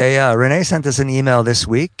 Yeah, okay. Renee sent us an email this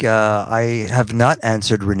week. I have not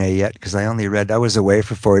answered Renee yet because I was away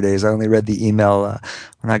for 4 days. I only read the email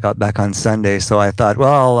when I got back on Sunday. So I thought,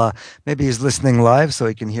 well, maybe he's listening live so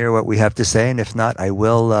he can hear what we have to say. And if not, I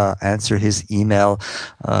will answer his email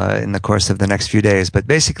in the course of the next few days. But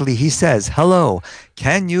basically, he says, "Hello,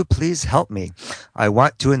 can you please help me? I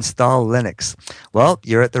want to install Linux." Well,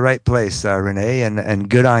 you're at the right place, Renee, and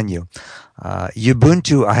good on you.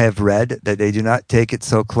 Ubuntu, I have read that they do not take it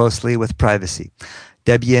so closely with privacy.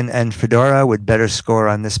 Debian and Fedora would better score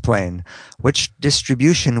on this plane. Which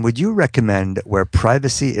distribution would you recommend where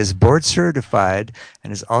privacy is board certified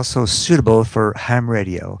and is also suitable for ham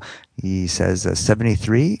radio? He says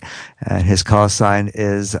 73, and his call sign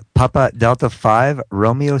is Papa Delta 5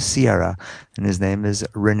 Romeo Sierra, and his name is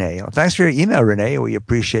Renee. Well, thanks for your email, Renee. We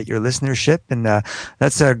appreciate your listenership, and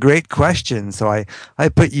that's a great question. So I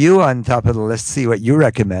put you on top of the list to see what you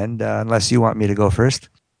recommend, unless you want me to go first.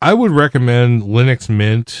 I would recommend Linux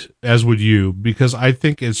Mint, as would you, because I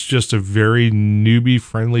think it's just a very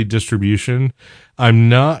newbie-friendly distribution. I'm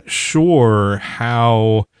not sure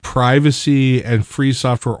how privacy and free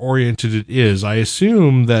software oriented it is. I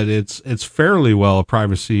assume that it's fairly well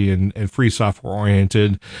privacy and free software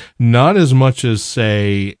oriented, not as much as,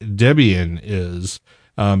 say, Debian is.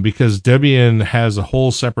 Because Debian has a whole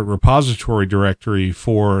separate repository directory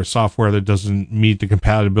for software that doesn't meet the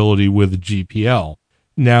compatibility with the GPL.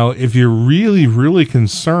 Now, if you're really, really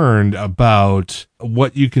concerned about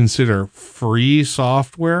what you consider free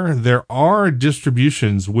software, there are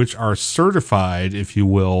distributions which are certified, if you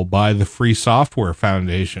will, by the Free Software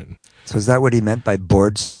Foundation. So is that what he meant by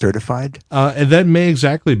board certified? And that may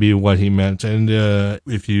exactly be what he meant. And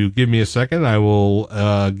if you give me a second, I will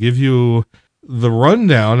give you the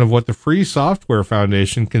rundown of what the Free Software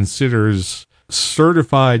Foundation considers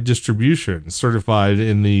certified distribution, certified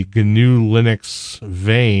in the GNU Linux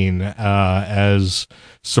vein as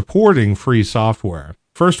supporting free software.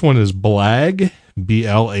 First one is BLAG,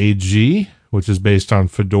 B-L-A-G, which is based on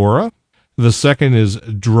Fedora. The second is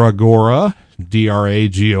Dragora,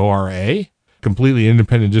 D-R-A-G-O-R-A, completely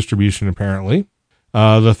independent distribution apparently.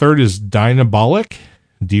 The third is Dynabolic,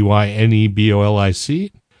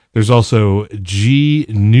 DYNEBOLIC. There's also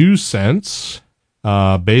GNUsense,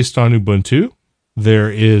 based on Ubuntu.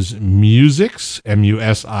 There is Musix,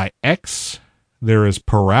 MUSIX. There is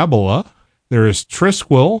Parabola. There is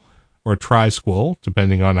Trisquel, or Trisquel,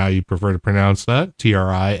 depending on how you prefer to pronounce that,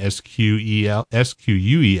 TRISQUEL.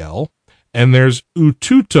 And there's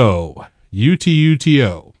Ututo,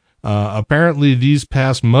 UTUTO. Apparently these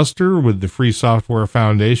pass muster with the Free Software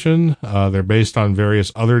Foundation. They're based on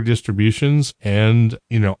various other distributions and,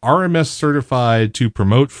 RMS certified to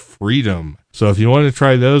promote freedom. So if you want to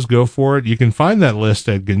try those, go for it. You can find that list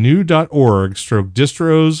at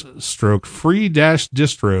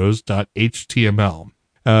GNU.org/distros-free-distros.html.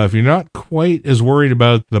 If you're not quite as worried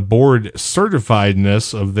about the board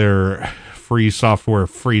certifiedness of their free software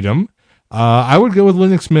freedom, I would go with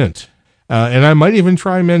Linux Mint. And I might even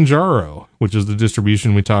try Manjaro, which is the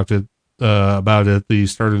distribution we talked about at the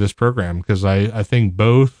start of this program, because I think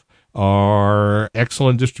both are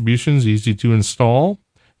excellent distributions, easy to install.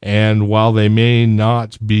 And while they may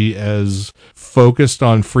not be as focused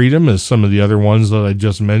on freedom as some of the other ones that I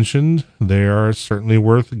just mentioned, they are certainly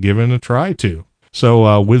worth giving a try to.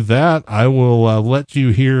 So with that, I will let you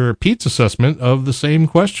hear Pete's assessment of the same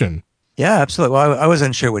question. Yeah, absolutely. Well, I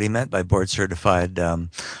wasn't sure what he meant by board certified.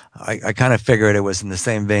 I kind of figured it was in the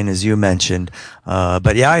same vein as you mentioned.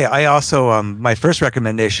 But yeah, I also, my first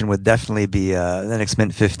recommendation would definitely be Linux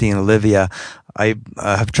Mint 15 Olivia. I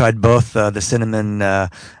have tried both the Cinnamon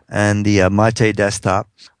and the Mate desktop.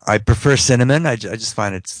 I prefer Cinnamon. I just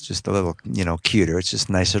find it's just a little, cuter. It's just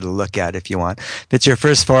nicer to look at if you want. If it's your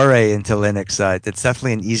first foray into Linux, it's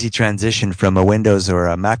definitely an easy transition from a Windows or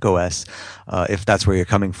a Mac OS, if that's where you're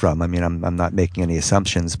coming from. I mean, I'm not making any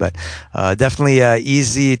assumptions, but definitely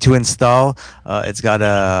easy to install. It's got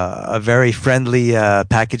a very friendly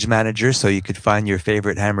package manager, so you could find your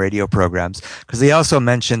favorite ham radio programs. Because he also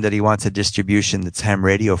mentioned that he wants a distribution that's ham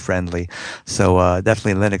radio friendly. So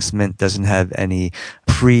definitely Linux Mint doesn't have any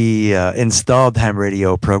pre-installed ham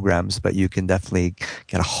radio programs, but you can definitely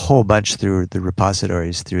get a whole bunch through the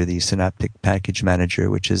repositories through the Synaptic Package Manager,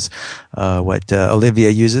 which is what Olivia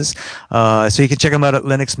uses. So you can check them out at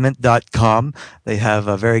linuxmint.com. They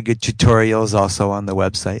have very good tutorials also on the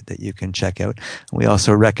website that you can check out. We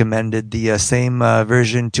also recommended the same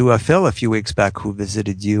version to Phil a few weeks back, who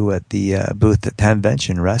visited you at the booth at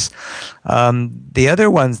Hamvention, Russ. The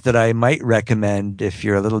other ones that I might recommend if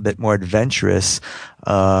you're a little bit more adventurous,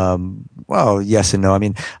 well, yes and no. I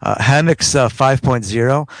mean, Hammix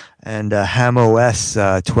 5.0 and HamOS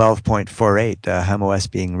 12.48. HamOS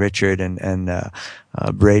being Richard and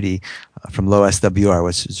Brady from LowSWR,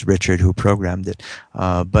 which is Richard who programmed it.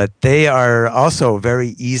 But they are also very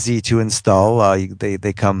easy to install.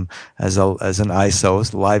 They come as an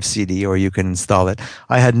ISO, live CD, or you can install it.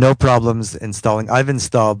 I had no problems installing. I've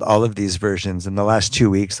installed all of these versions in the last 2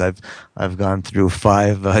 weeks. I've gone through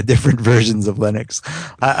 5 different versions of Linux.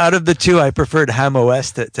 Out of the 2, I preferred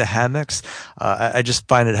HamOS to Hammix. I just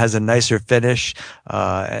find it has a nicer finish,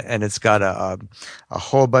 and it's got a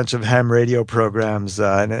whole bunch of ham radio programs,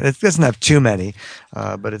 and it doesn't have too many,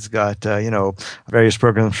 but it's got various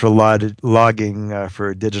programs for logging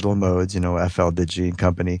for digital modes, FLDigi and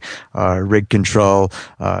company, rig control.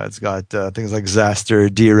 It's got things like Zaster,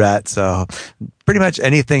 DRAT, so pretty much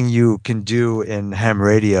anything you can do in ham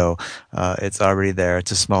radio, it's already there.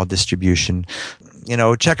 It's a small distribution.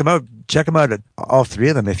 Check them out. Check them out at all 3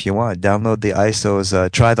 of them if you want. Download the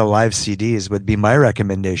ISOs. Try the live CDs would be my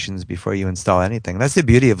recommendations before you install anything. That's the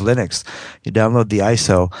beauty of Linux. You download the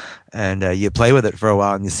ISO and you play with it for a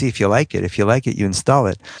while and you see if you like it. If you like it, you install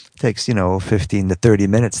it. It takes, 15 to 30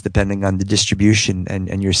 minutes depending on the distribution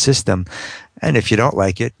and your system. And if you don't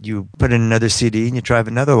like it, you put in another CD and you try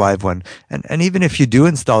another live one. And even if you do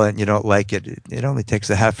install it and you don't like it, it only takes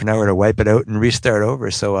a half an hour to wipe it out and restart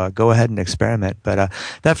over. So go ahead and experiment. But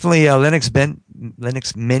definitely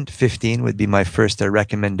Linux Mint 15 would be my first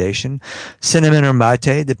recommendation. Cinnamon or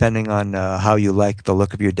Mate, depending on how you like the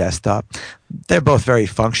look of your desktop. They're both very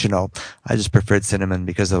functional. I just preferred Cinnamon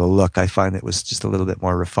because of the look. I find it was just a little bit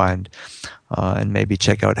more refined. And maybe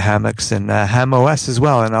check out Hammix and HamOS as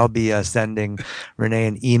well. And I'll be sending Renee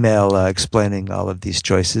an email explaining all of these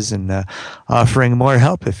choices and offering more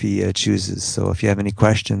help if he chooses. So if you have any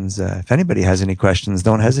questions, if anybody has any questions,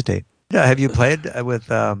 don't hesitate. Have you played with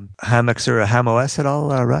Hammix or HamOS at all,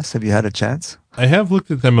 Russ? Have you had a chance? I have looked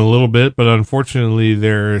at them a little bit, but unfortunately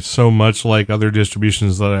they're so much like other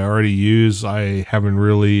distributions that I already use, I haven't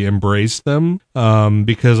really embraced them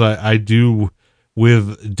because I do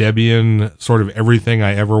with Debian sort of everything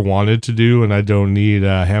I ever wanted to do, and I don't need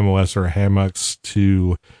HamOS or Hammix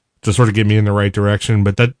to to sort of get me in the right direction.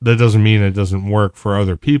 But that doesn't mean it doesn't work for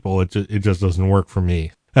other people. It just doesn't work for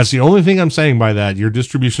me. That's the only thing I'm saying by that. Your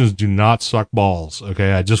distributions do not suck balls.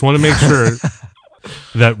 Okay. I just want to make sure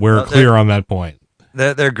that we're clear on that point.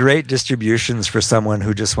 They're great distributions for someone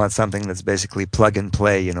who just wants something that's basically plug and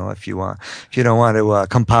play. You know, if you don't want to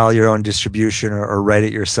compile your own distribution or write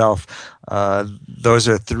it yourself, those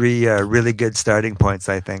are three really good starting points,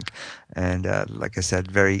 I think. And like I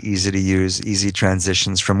said, very easy to use, easy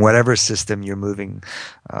transitions from whatever system you're moving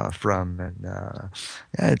from. And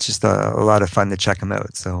it's just a lot of fun to check them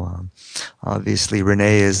out. So obviously,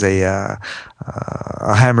 Renee is a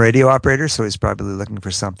ham radio operator, so he's probably looking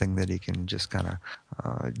for something that he can just kind of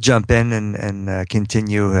jump in and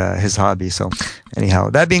continue his hobby. So anyhow,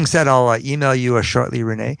 that being said, I'll email you shortly,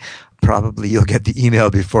 Renee. Probably you'll get the email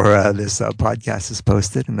before this podcast is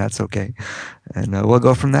posted, and that's okay. And we'll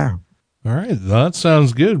go from there. All right. That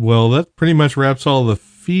sounds good. Well, that pretty much wraps all the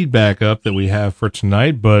feedback up that we have for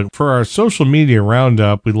tonight. But for our social media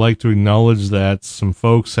roundup, we'd like to acknowledge that some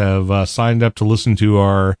folks have signed up to listen to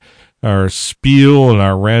our spiel and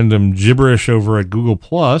our random gibberish over at Google+.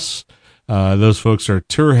 Those folks are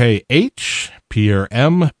Turhey H, Pierre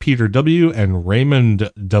M, Peter W, and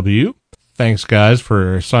Raymond W. Thanks, guys,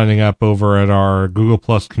 for signing up over at our Google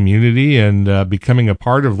Plus community and becoming a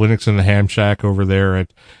part of Linux in the Ham Shack over there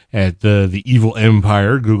at the Evil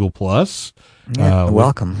Empire Google Plus.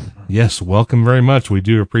 Welcome. Yes, welcome very much. We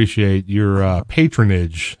do appreciate your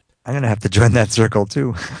patronage. I'm going to have to join that circle,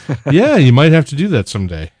 too. Yeah, you might have to do that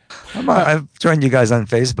someday. I've joined you guys on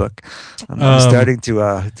Facebook. I'm starting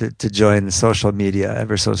to join the social media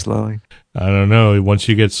ever so slowly. I don't know. Once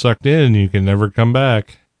you get sucked in, you can never come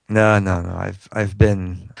back. No.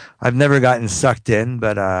 I've never gotten sucked in,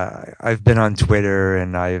 but I've been on Twitter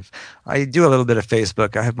and I do a little bit of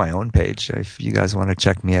Facebook. I have my own page if you guys want to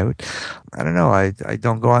check me out. I don't know. I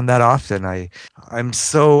don't go on that often. I'm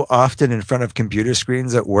so often in front of computer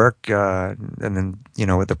screens at work, and then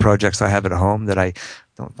with the projects I have at home that I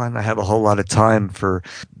don't find I have a whole lot of time for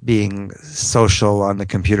being social on the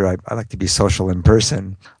computer. I like to be social in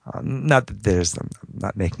person. I'm not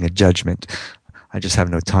making a judgment. I just have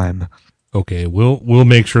no time. Okay, we'll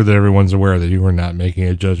make sure that everyone's aware that you are not making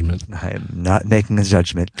a judgment. I am not making a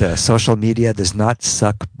judgment. Social media does not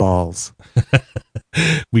suck balls.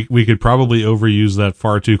 We could probably overuse that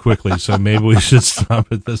far too quickly, so maybe we should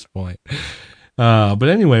stop at this point. But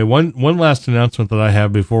anyway, one last announcement that I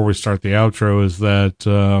have before we start the outro is that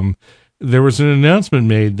there was an announcement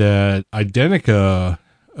made that Identica,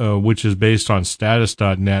 which is based on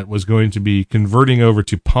status.net, was going to be converting over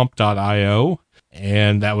to pump.io.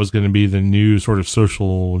 And that was going to be the new sort of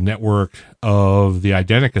social network of the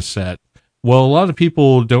Identica set. Well, a lot of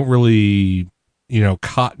people don't really,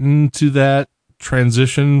 cotton to that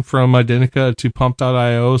transition from Identica to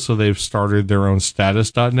pump.io. So they've started their own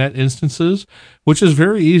status.net instances, which is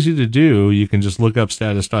very easy to do. You can just look up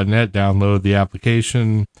status.net, download the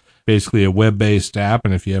application, basically a web-based app.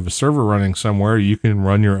 And if you have a server running somewhere, you can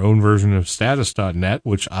run your own version of status.net,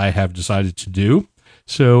 which I have decided to do.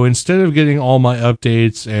 So instead of getting all my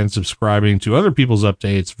updates and subscribing to other people's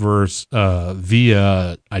updates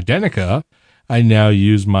via Identica, I now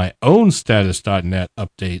use my own status.net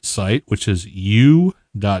update site, which is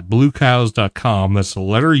u.bluecows.com. That's the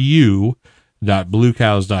letter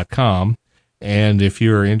u.bluecows.com. And if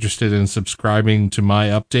you're interested in subscribing to my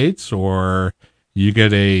updates or you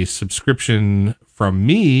get a subscription from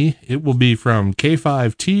me, it will be from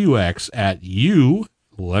K5TUX at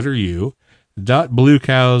letter U,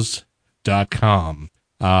 .bluecows.com.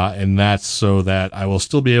 And that's so that I will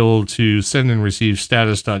still be able to send and receive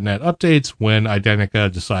status.net updates when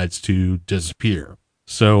Identica decides to disappear.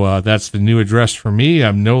 So that's the new address for me.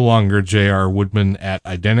 I'm no longer J.R. Woodman at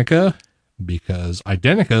Identica because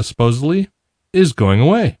Identica supposedly is going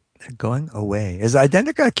away. They're going away. Is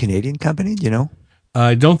Identica a Canadian company? Do you know?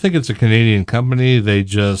 I don't think it's a Canadian company. They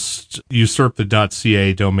just usurped the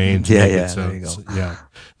 .ca domain. There you go. Yeah,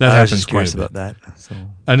 that I was just happens curious about that. So,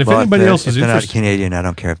 and if anybody else is if they're interested, not Canadian, I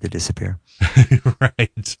don't care if they disappear.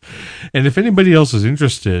 Right. And if anybody else is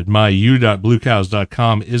interested, my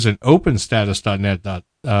u.bluecows.com is an open status.net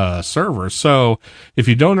server. So if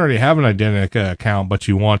you don't already have an Identica account, but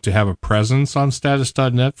you want to have a presence on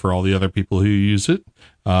status.net for all the other people who use it,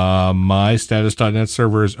 my status.net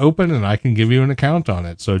server is open and I can give you an account on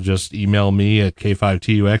it. So just email me at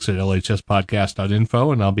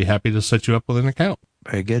k5tux@lhspodcast.info and I'll be happy to set you up with an account.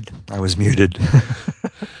 Very good. I was muted.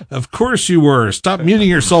 Of course you were. Stop muting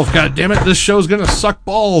yourself. God damn it. This show's going to suck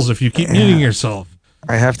balls if you keep muting yourself.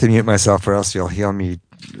 I have to mute myself or else you'll hear me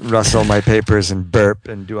rustle my papers and burp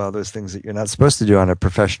and do all those things that you're not supposed to do on a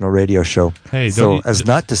professional radio show. Hey, as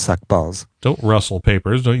not to suck balls. Don't rustle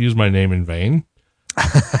papers. Don't use my name in vain.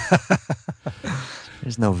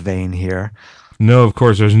 There's no vein here. No, of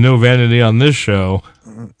course, there's no vanity on this show.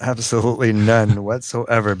 Absolutely none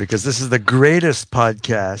whatsoever, because this is the greatest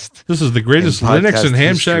podcast. This is the greatest Linux and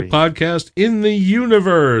Ham Shack history. podcast in the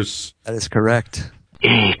universe. That is correct.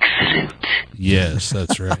 Excellent. Yes,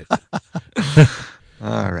 that's right.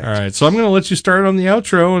 All right. All right, so I'm going to let you start on the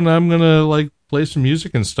outro, and I'm going to play some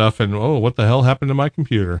music and stuff. And what the hell happened to my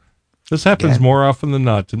computer? This happens more often than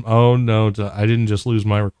not. Oh no, I didn't just lose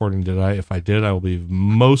my recording, did I? If I did, I will be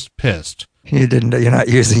most pissed. You didn't. You're not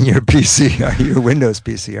using your PC, are you? Your Windows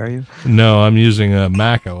PC, are you? No, I'm using a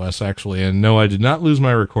Mac OS actually, and no, I did not lose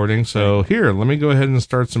my recording. So here, let me go ahead and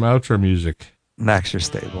start some outro music. Macs are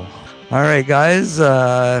stable. All right, guys.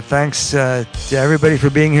 Thanks to everybody for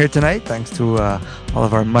being here tonight. Thanks to all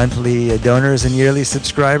of our monthly donors and yearly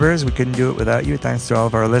subscribers. We couldn't do it without you. Thanks to all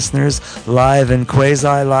of our listeners, live and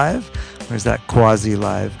quasi-live. Where's that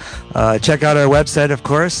quasi-live? Check out our website, of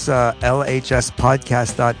course,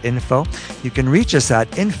 lhspodcast.info. You can reach us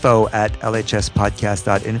at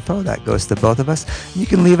info@lhspodcast.info. That goes to both of us. You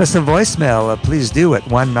can leave us a voicemail. Please do at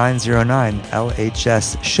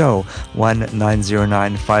 1909-LHS-SHOW,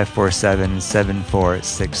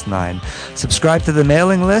 1909-547-7469. Subscribe to the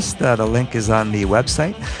mailing list. The link is on the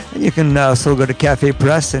website. And you can also go to Cafe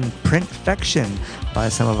Press and Printfection. Buy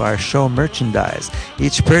some of our show merchandise.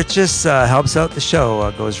 Each purchase helps out the show,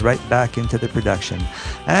 goes right back into the production.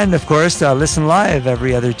 And of course, listen live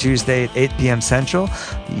every other Tuesday at 8 p.m. Central.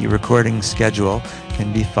 The recording schedule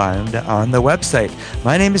can be found on the website.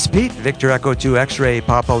 My name is Pete, Victor Echo 2 X-Ray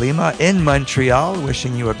Papa Lima in Montreal.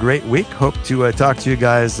 Wishing you a great week. Hope to talk to you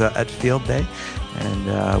guys at Field Day.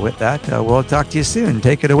 And with that, we'll talk to you soon.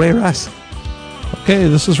 Take it away, Russ. Okay,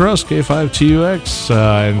 this is Russ, K5TUX,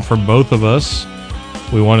 and from both of us,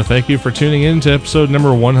 we want to thank you for tuning in to episode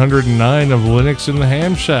number 109 of Linux in the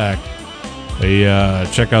Ham Shack.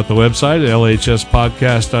 Check out the website at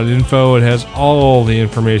lhspodcast.info. It has all the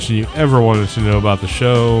information you ever wanted to know about the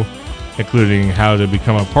show, including how to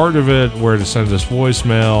become a part of it, where to send us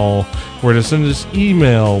voicemail, where to send us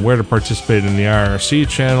email, where to participate in the IRC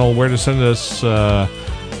channel, where to send us,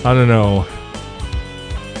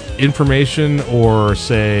 information, or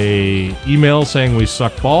say email saying we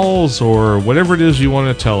suck balls, or whatever it is you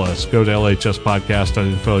want to tell us. Go to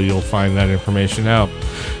lhspodcast.info. You'll find that information out.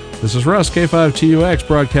 This is Russ, K5TUX,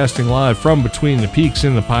 broadcasting live from between the peaks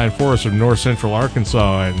in the pine forest of north central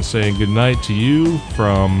Arkansas, and saying goodnight to you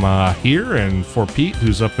from here, and for Pete,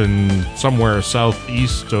 who's up in somewhere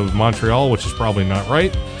southeast of Montreal, which is probably not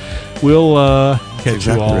right. We'll catch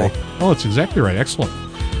you all. Right. Oh, it's exactly right. Excellent.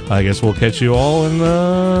 I guess we'll catch you all in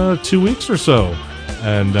 2 weeks or so.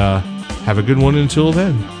 And have a good one until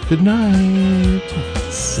then. Good night.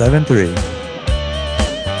 7-3.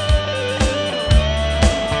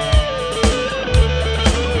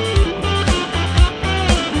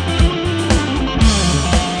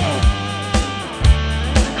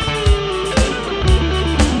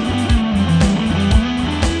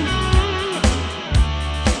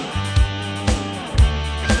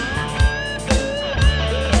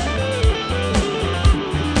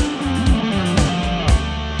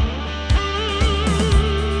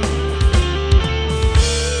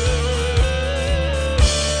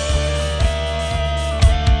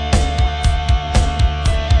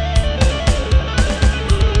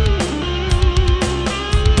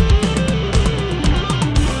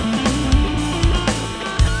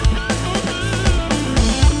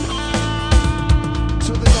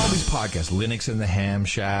 Linux in the Ham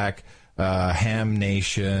Shack, Ham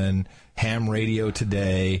Nation, Ham Radio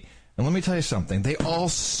Today. And let me tell you something. They all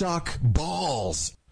suck balls.